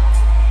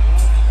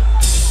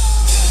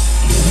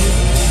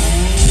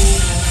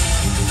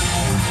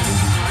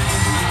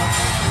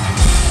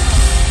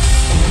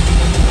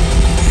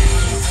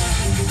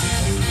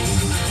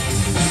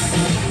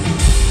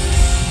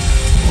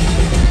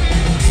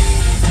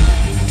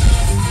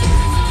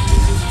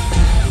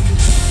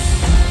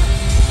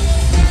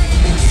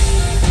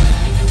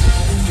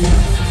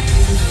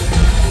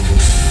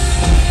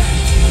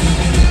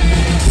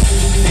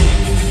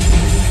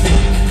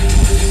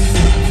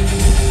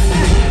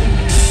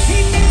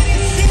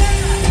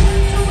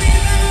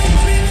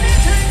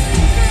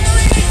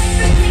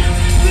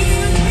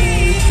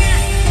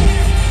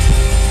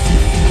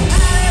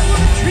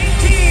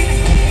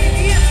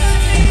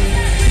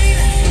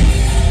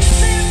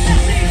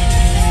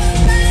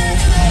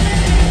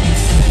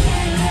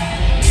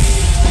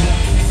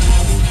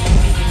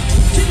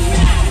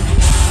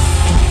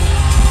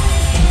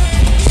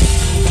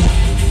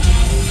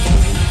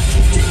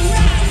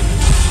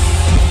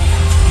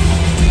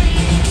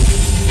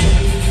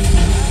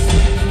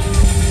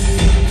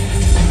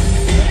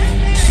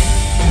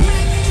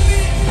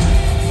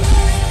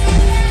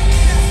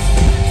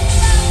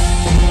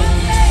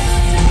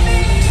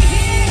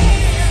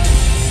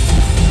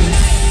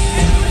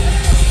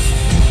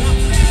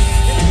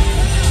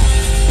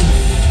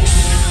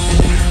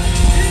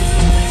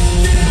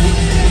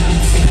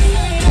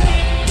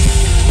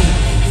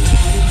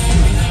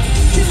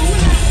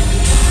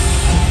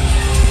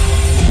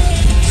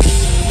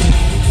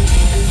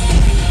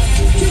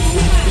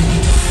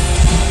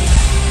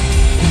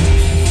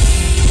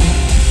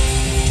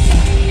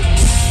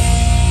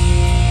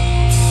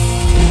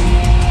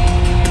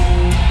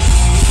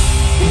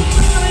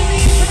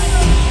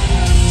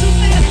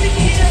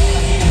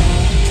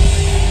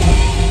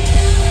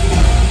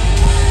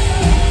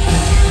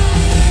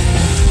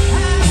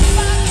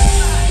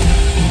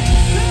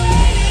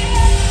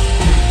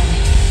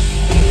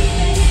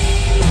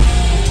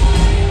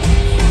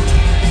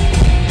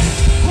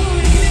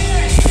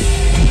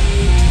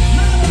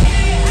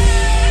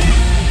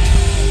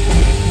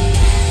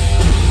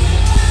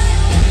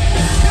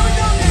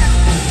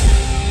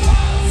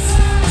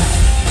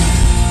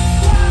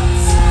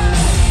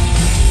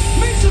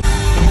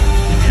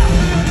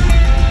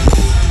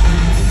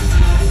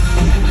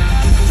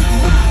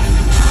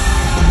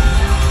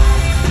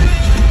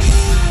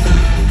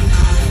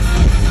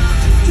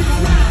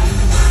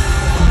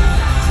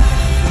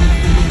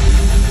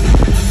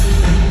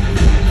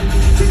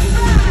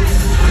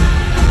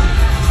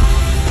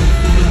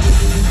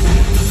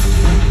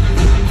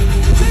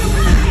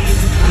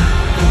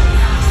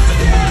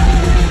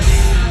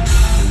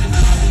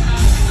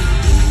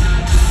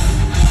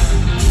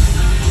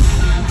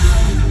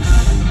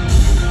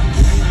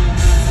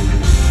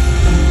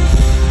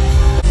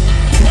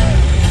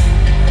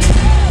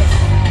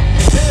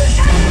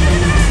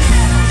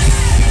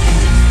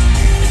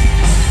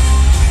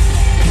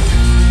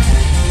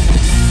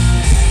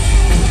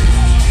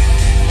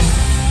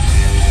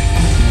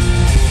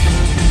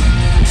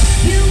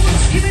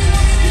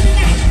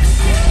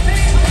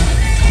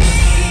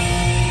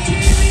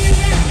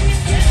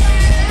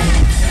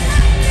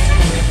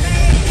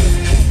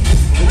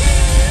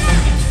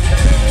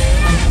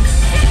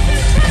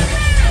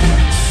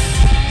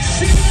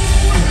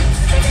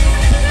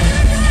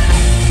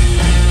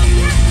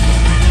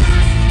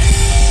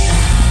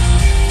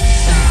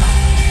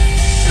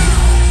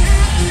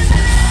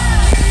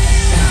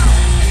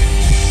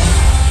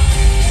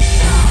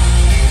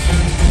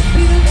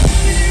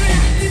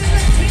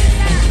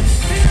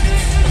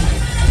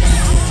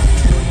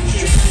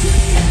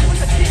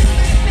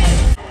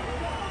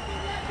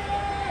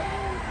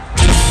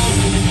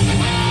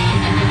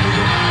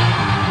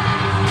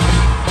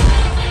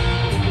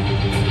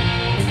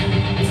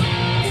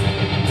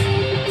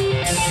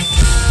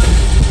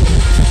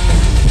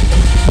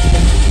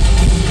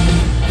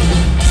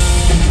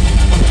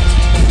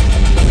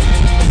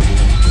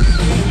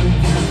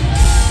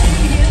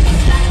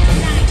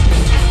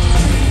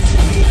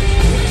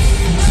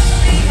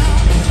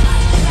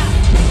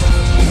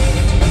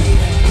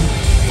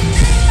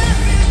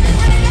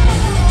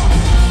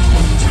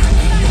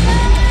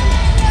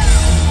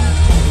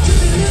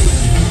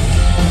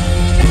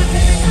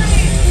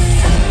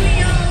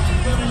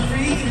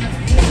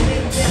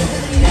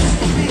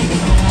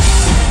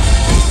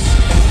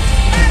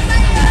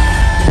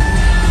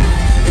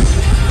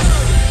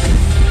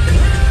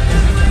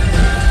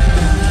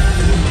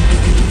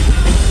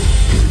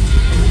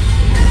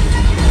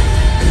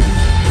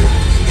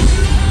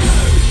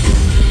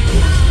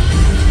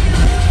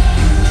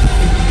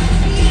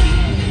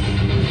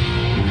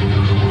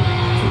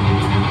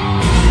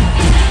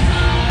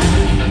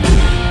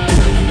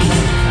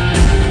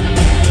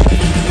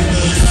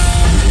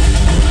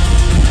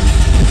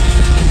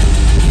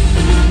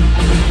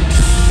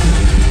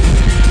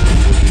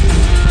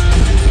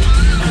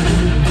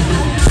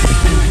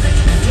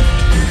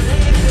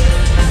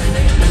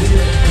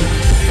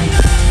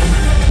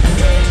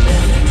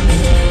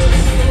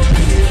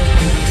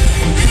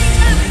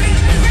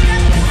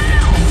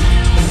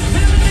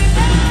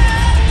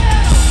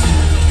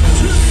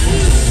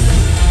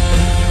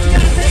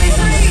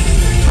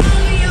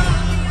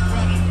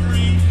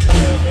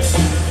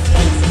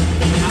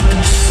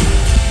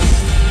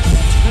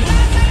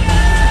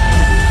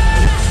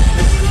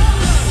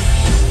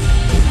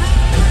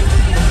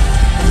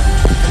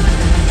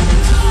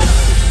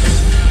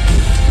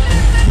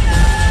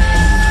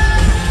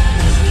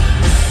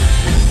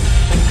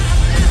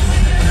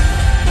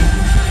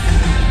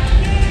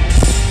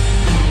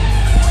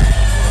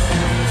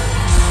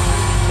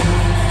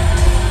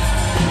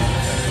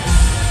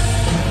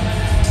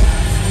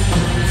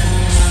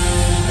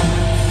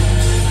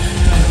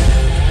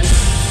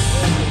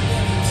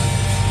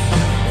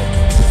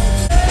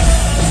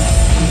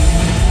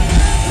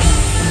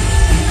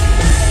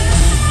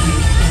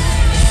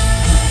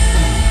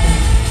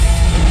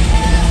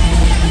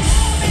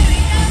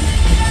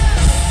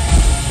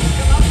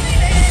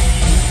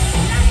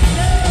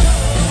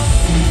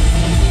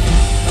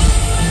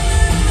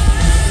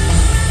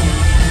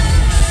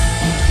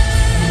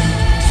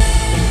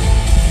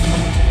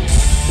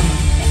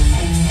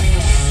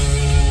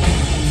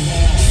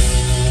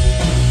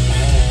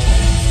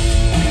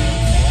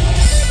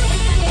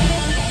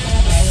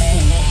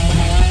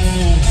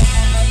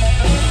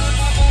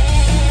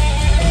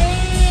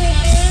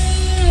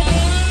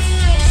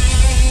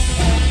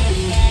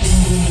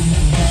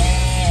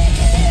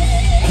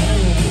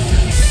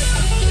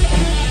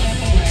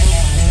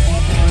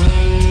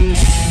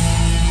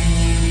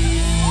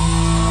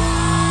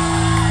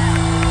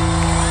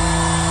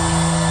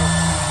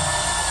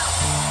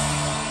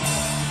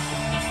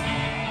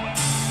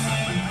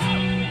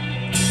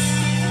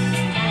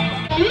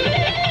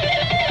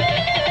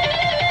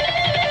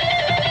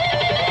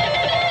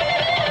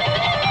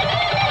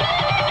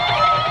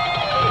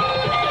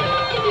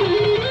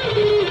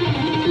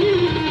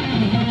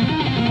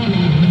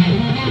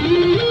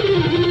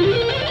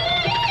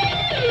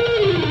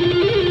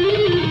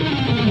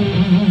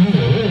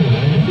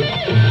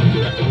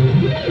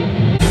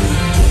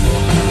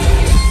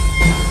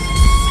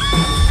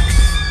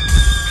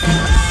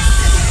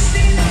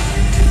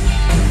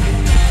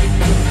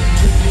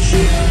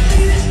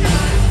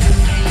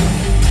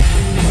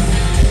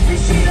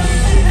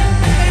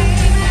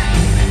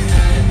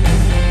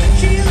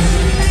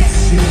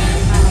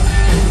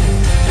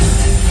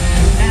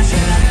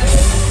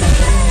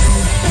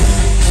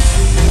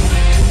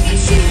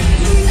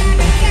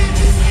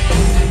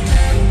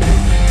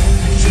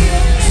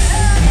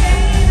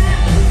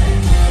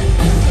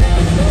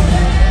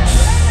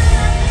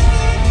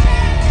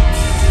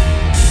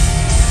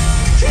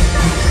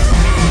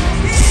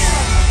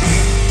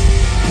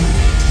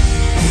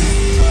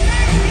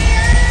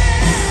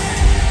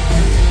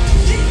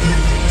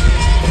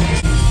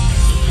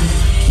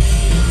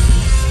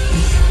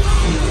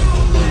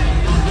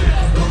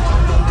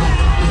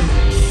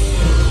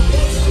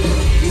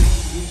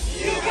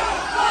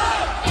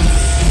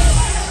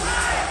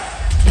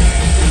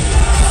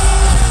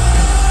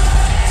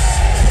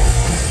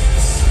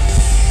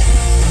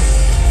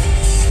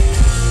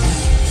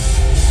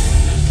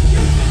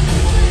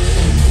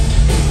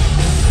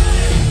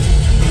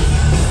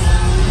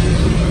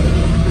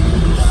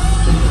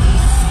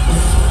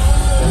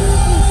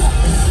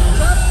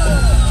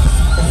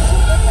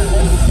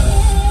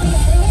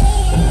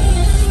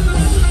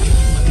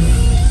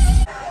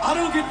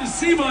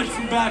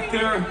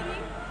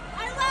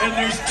 And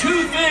there's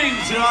two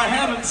things that I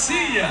haven't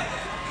seen yet.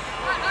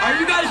 Are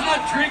you guys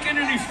not drinking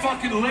any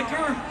fucking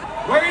liquor?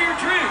 Where are your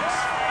drinks?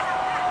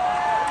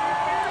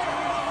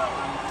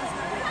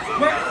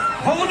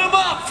 Hold them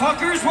up,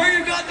 fuckers. Where are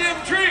your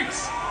goddamn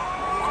drinks?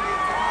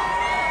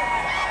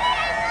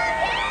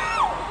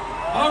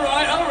 All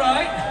right, all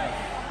right.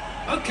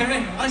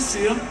 Okay, I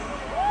see them.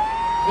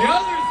 The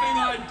other thing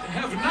I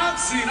have not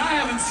seen,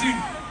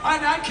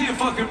 I can't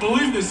fucking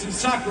believe this in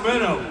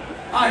Sacramento.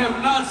 I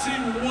have not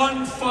seen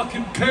one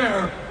fucking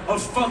pair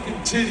of fucking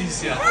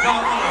titties yet.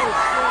 Not one.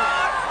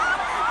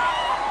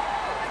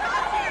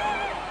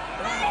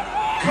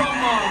 Come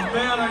on,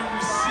 man, are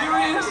you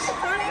serious?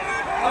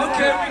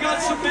 Okay, we got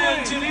some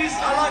man titties.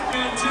 I like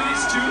man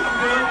titties too, I'm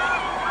good.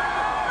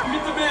 We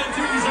get the man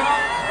titties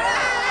out.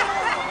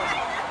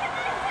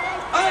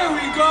 There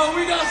we go,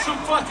 we got some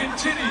fucking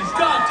titties.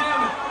 God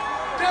damn it.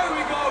 There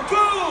we go,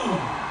 boom!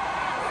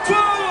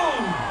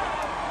 Boom!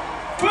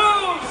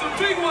 Boom! Some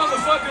big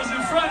motherfuckers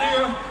in front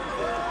here.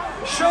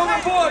 Show the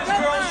boys,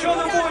 girls. Show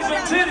the boys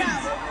their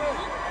titties.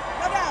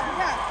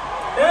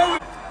 There we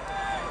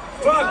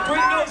fuck,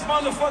 bring those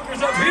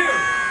motherfuckers up here.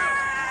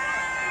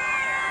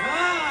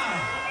 Ah.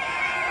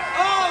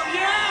 Oh,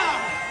 yeah!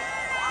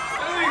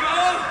 There we go.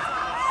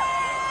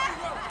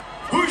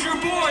 Who's your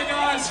boy,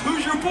 guys?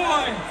 Who's your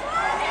boy?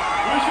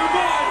 Who's your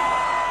boy?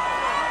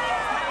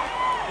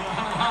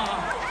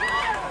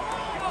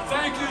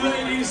 Thank you,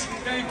 ladies.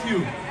 Thank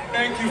you.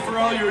 Thank you for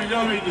all your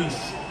yumminess.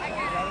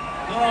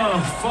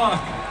 Oh,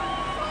 fuck.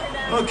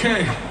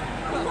 Okay.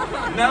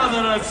 Now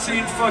that I've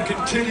seen fucking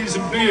titties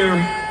and beer,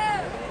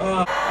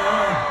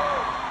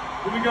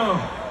 here we go.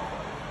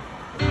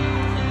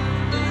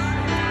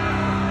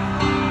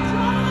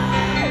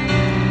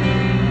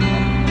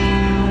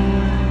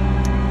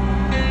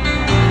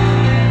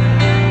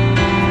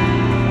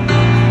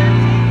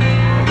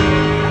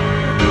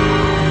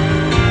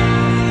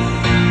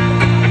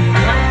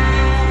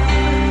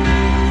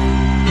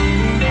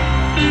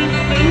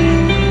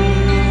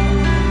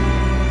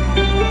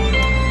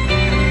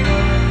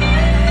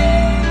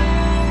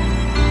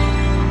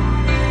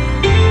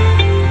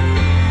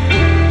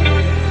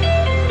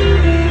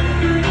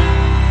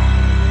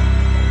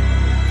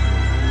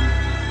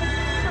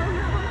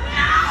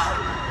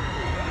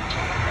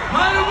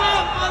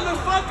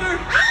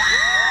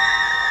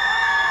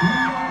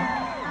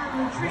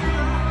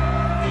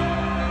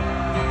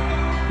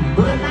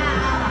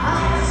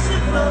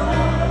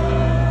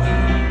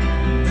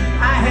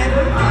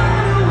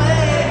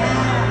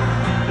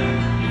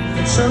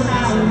 So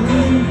now we're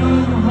moving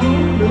from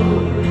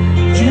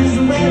home, just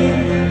the way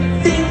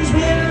things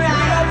went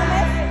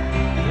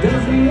right.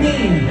 Doesn't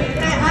mean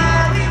they're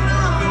highly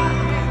wrong.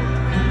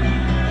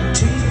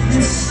 Take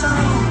this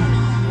song,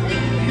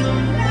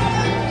 you'll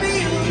never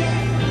feel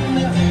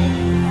nothing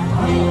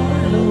all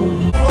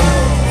alone.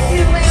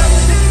 You have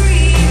to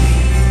read,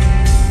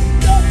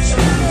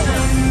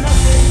 sometimes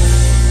nothing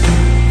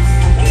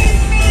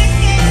keeps me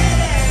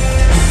together.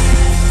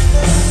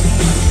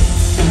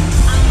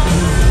 I'm on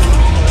the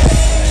road.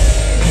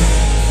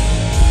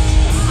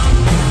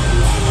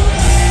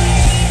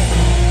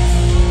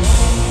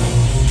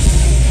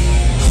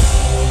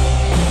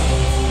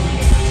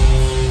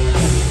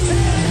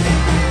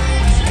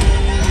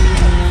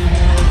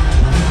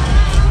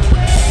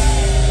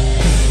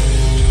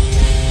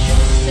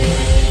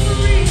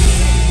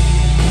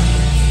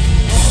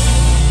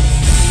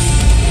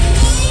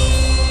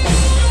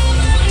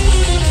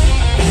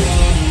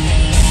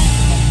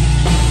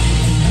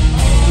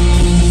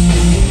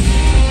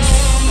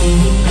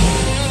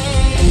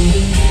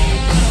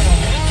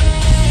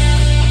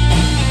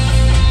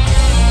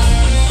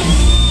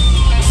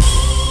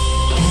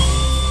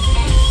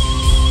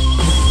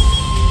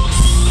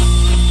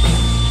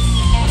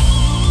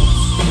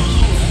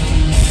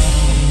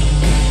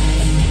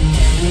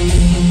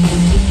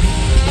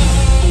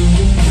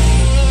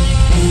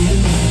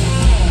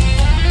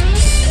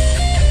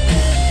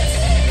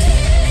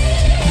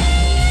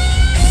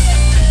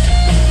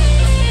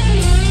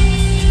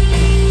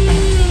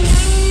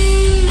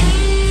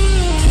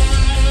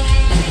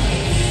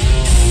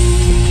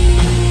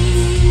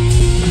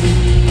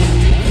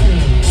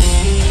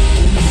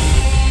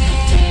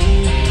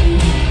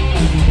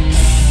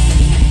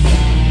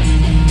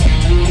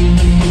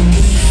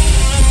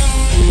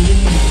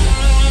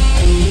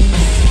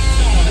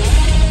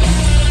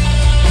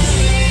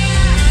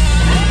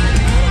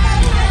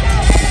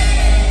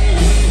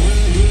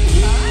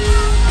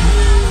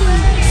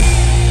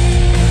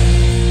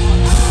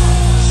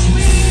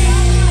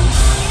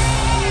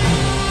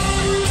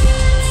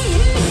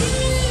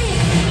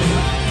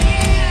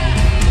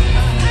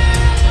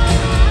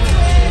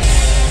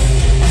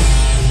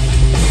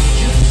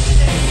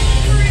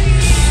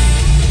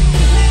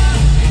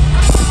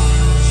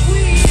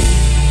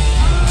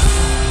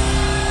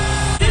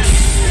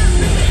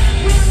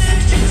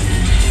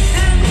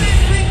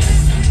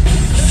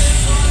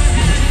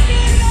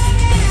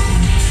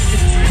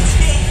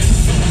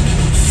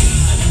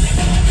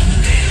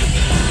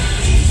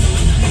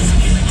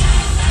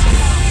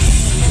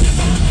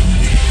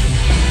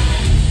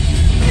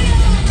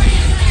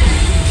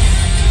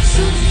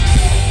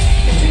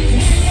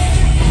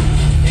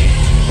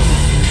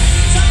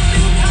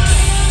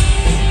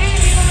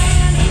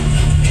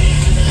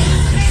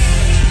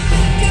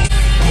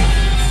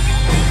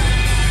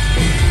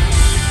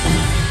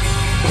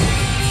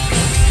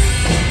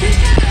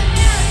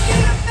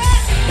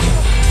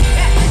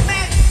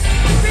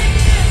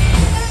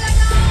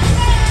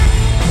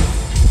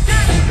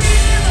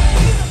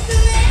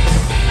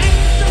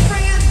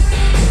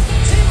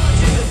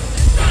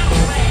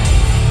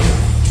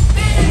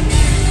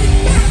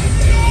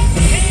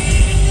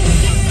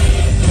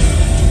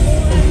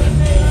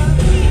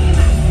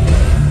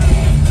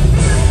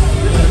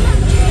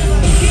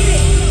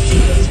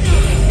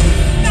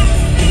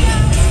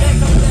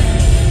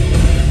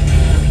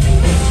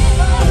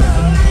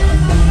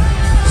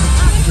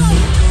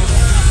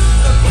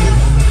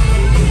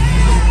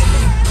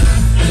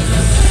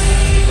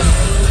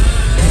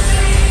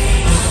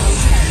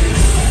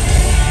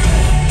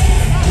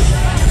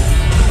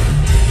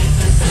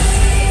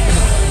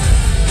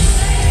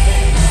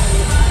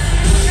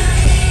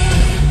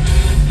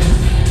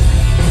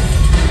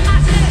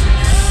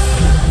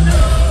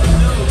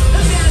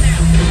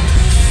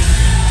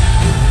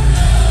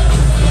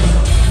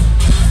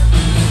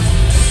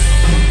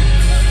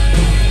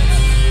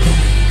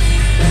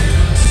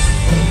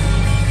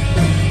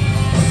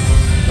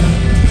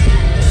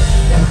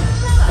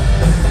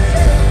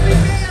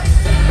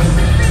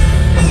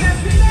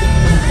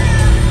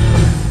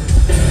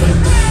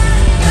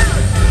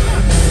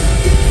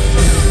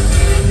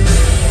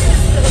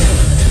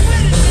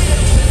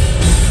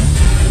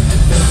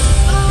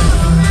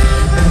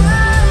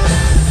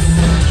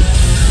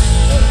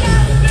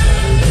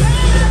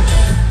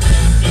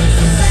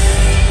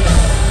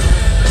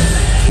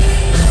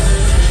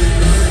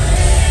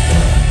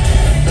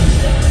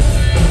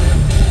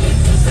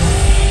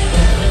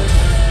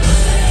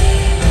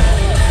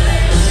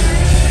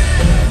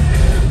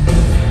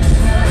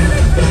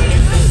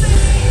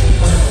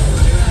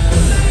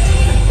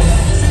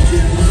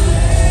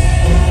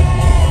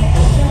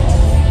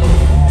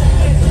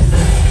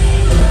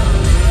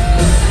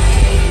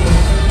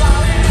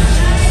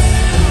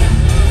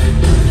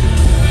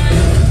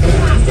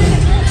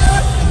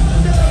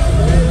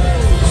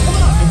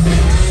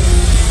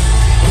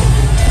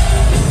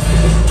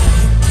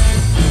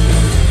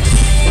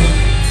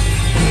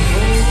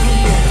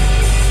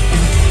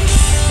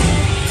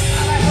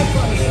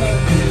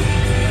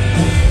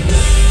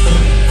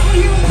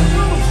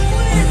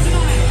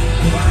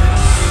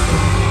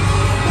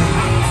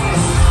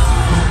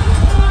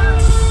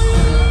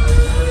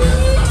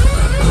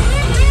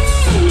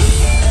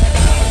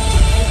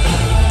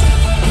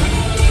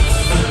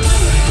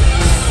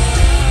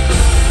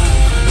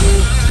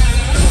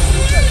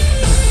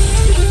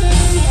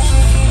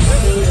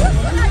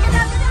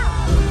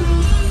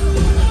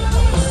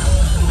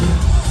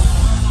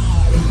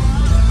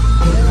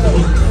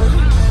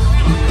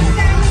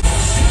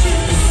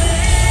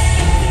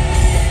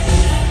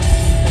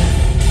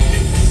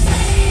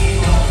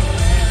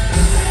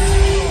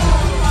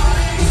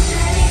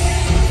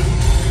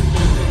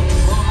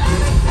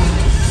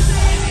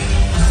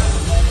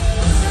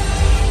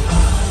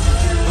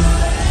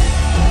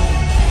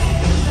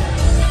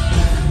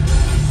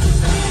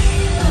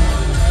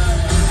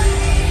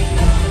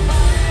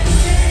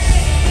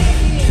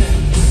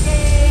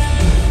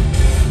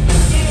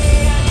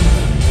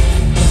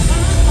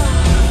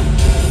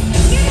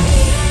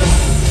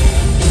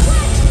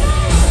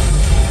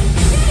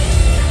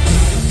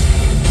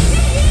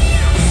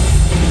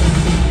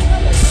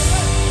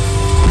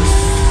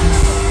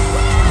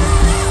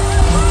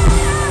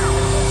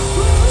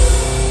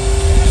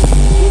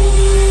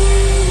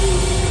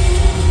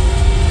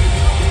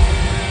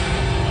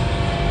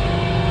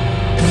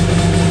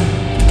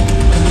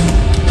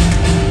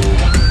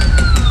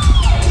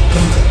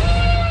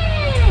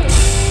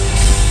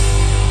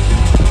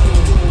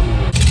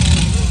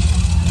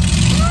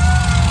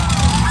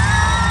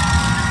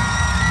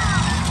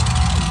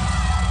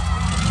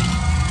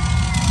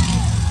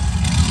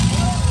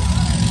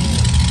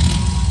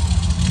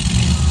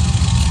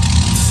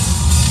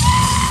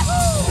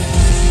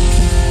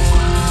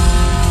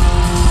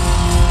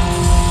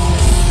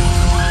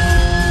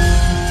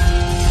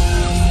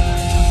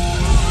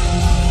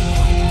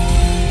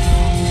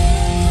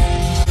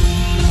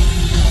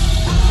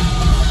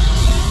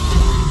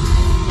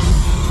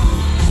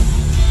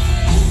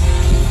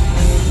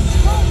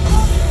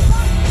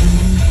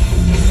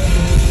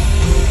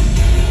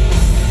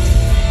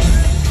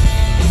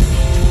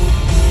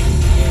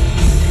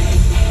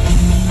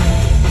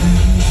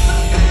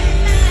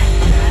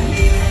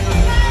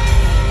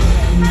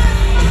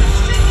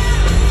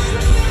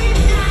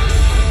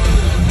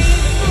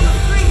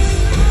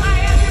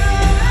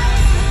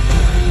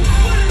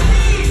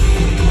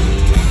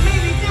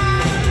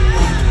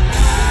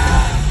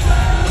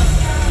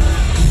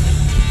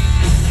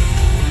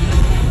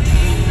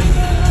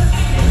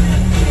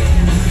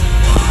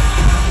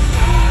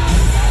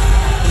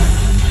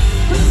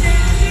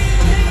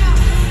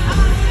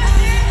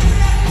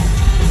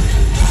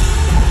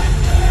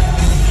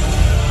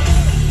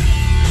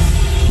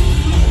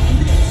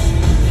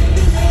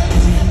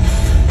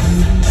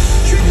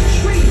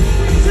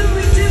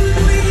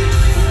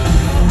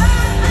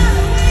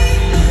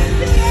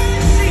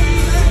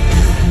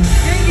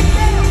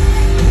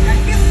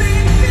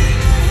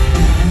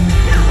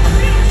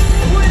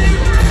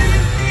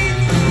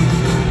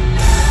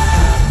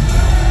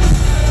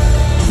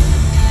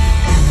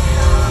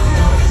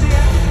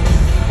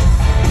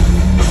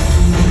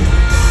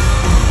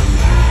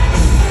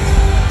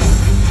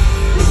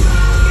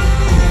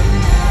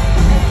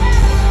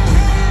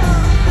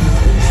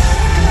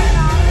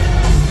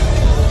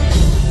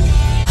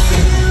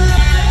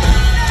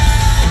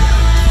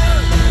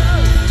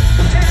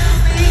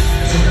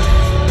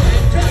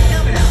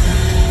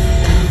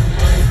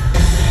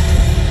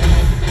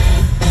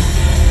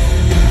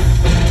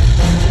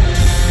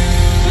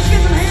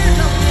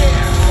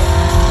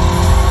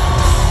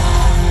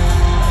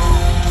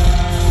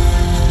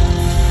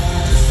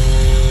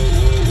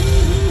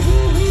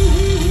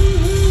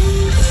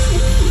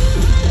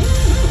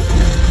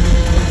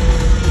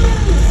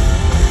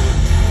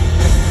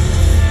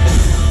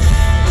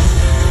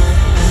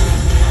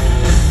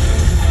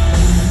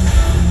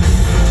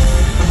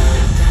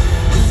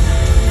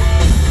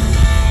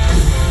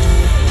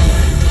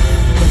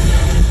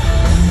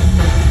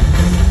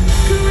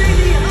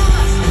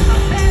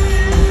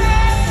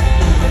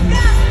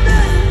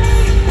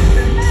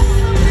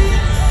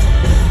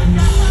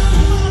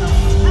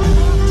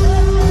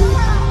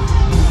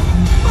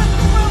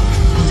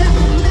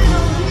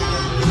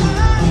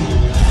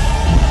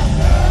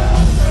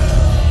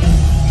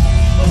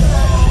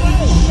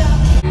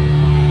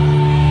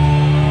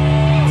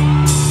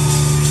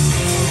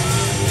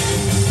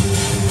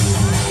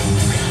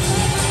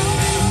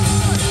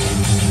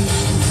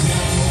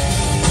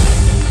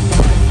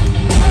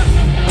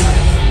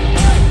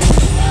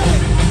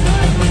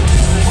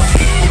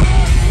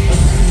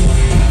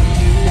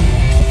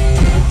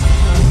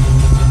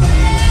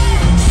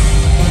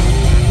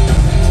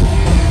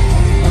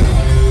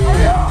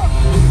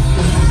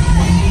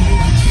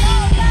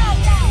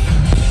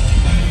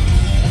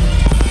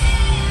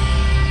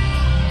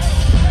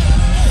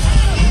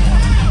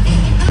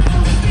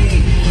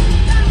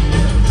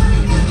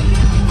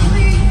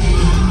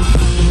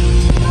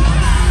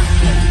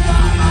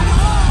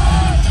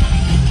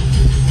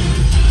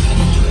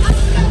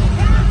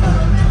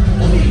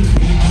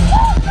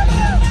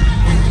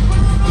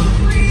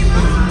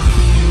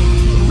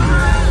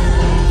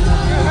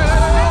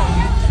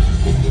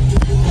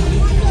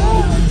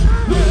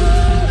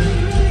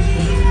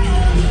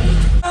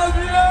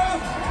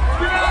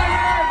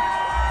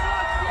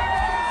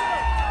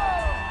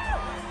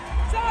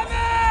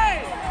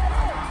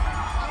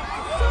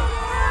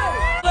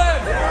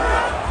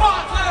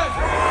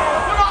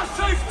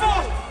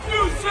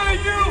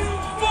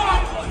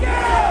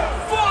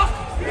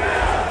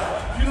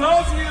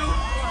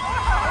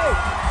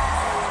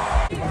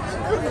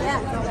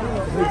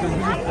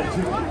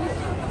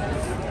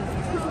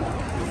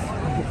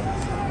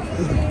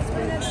 Feels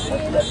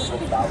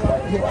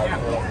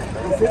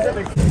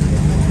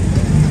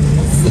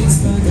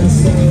like I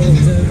saw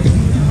them.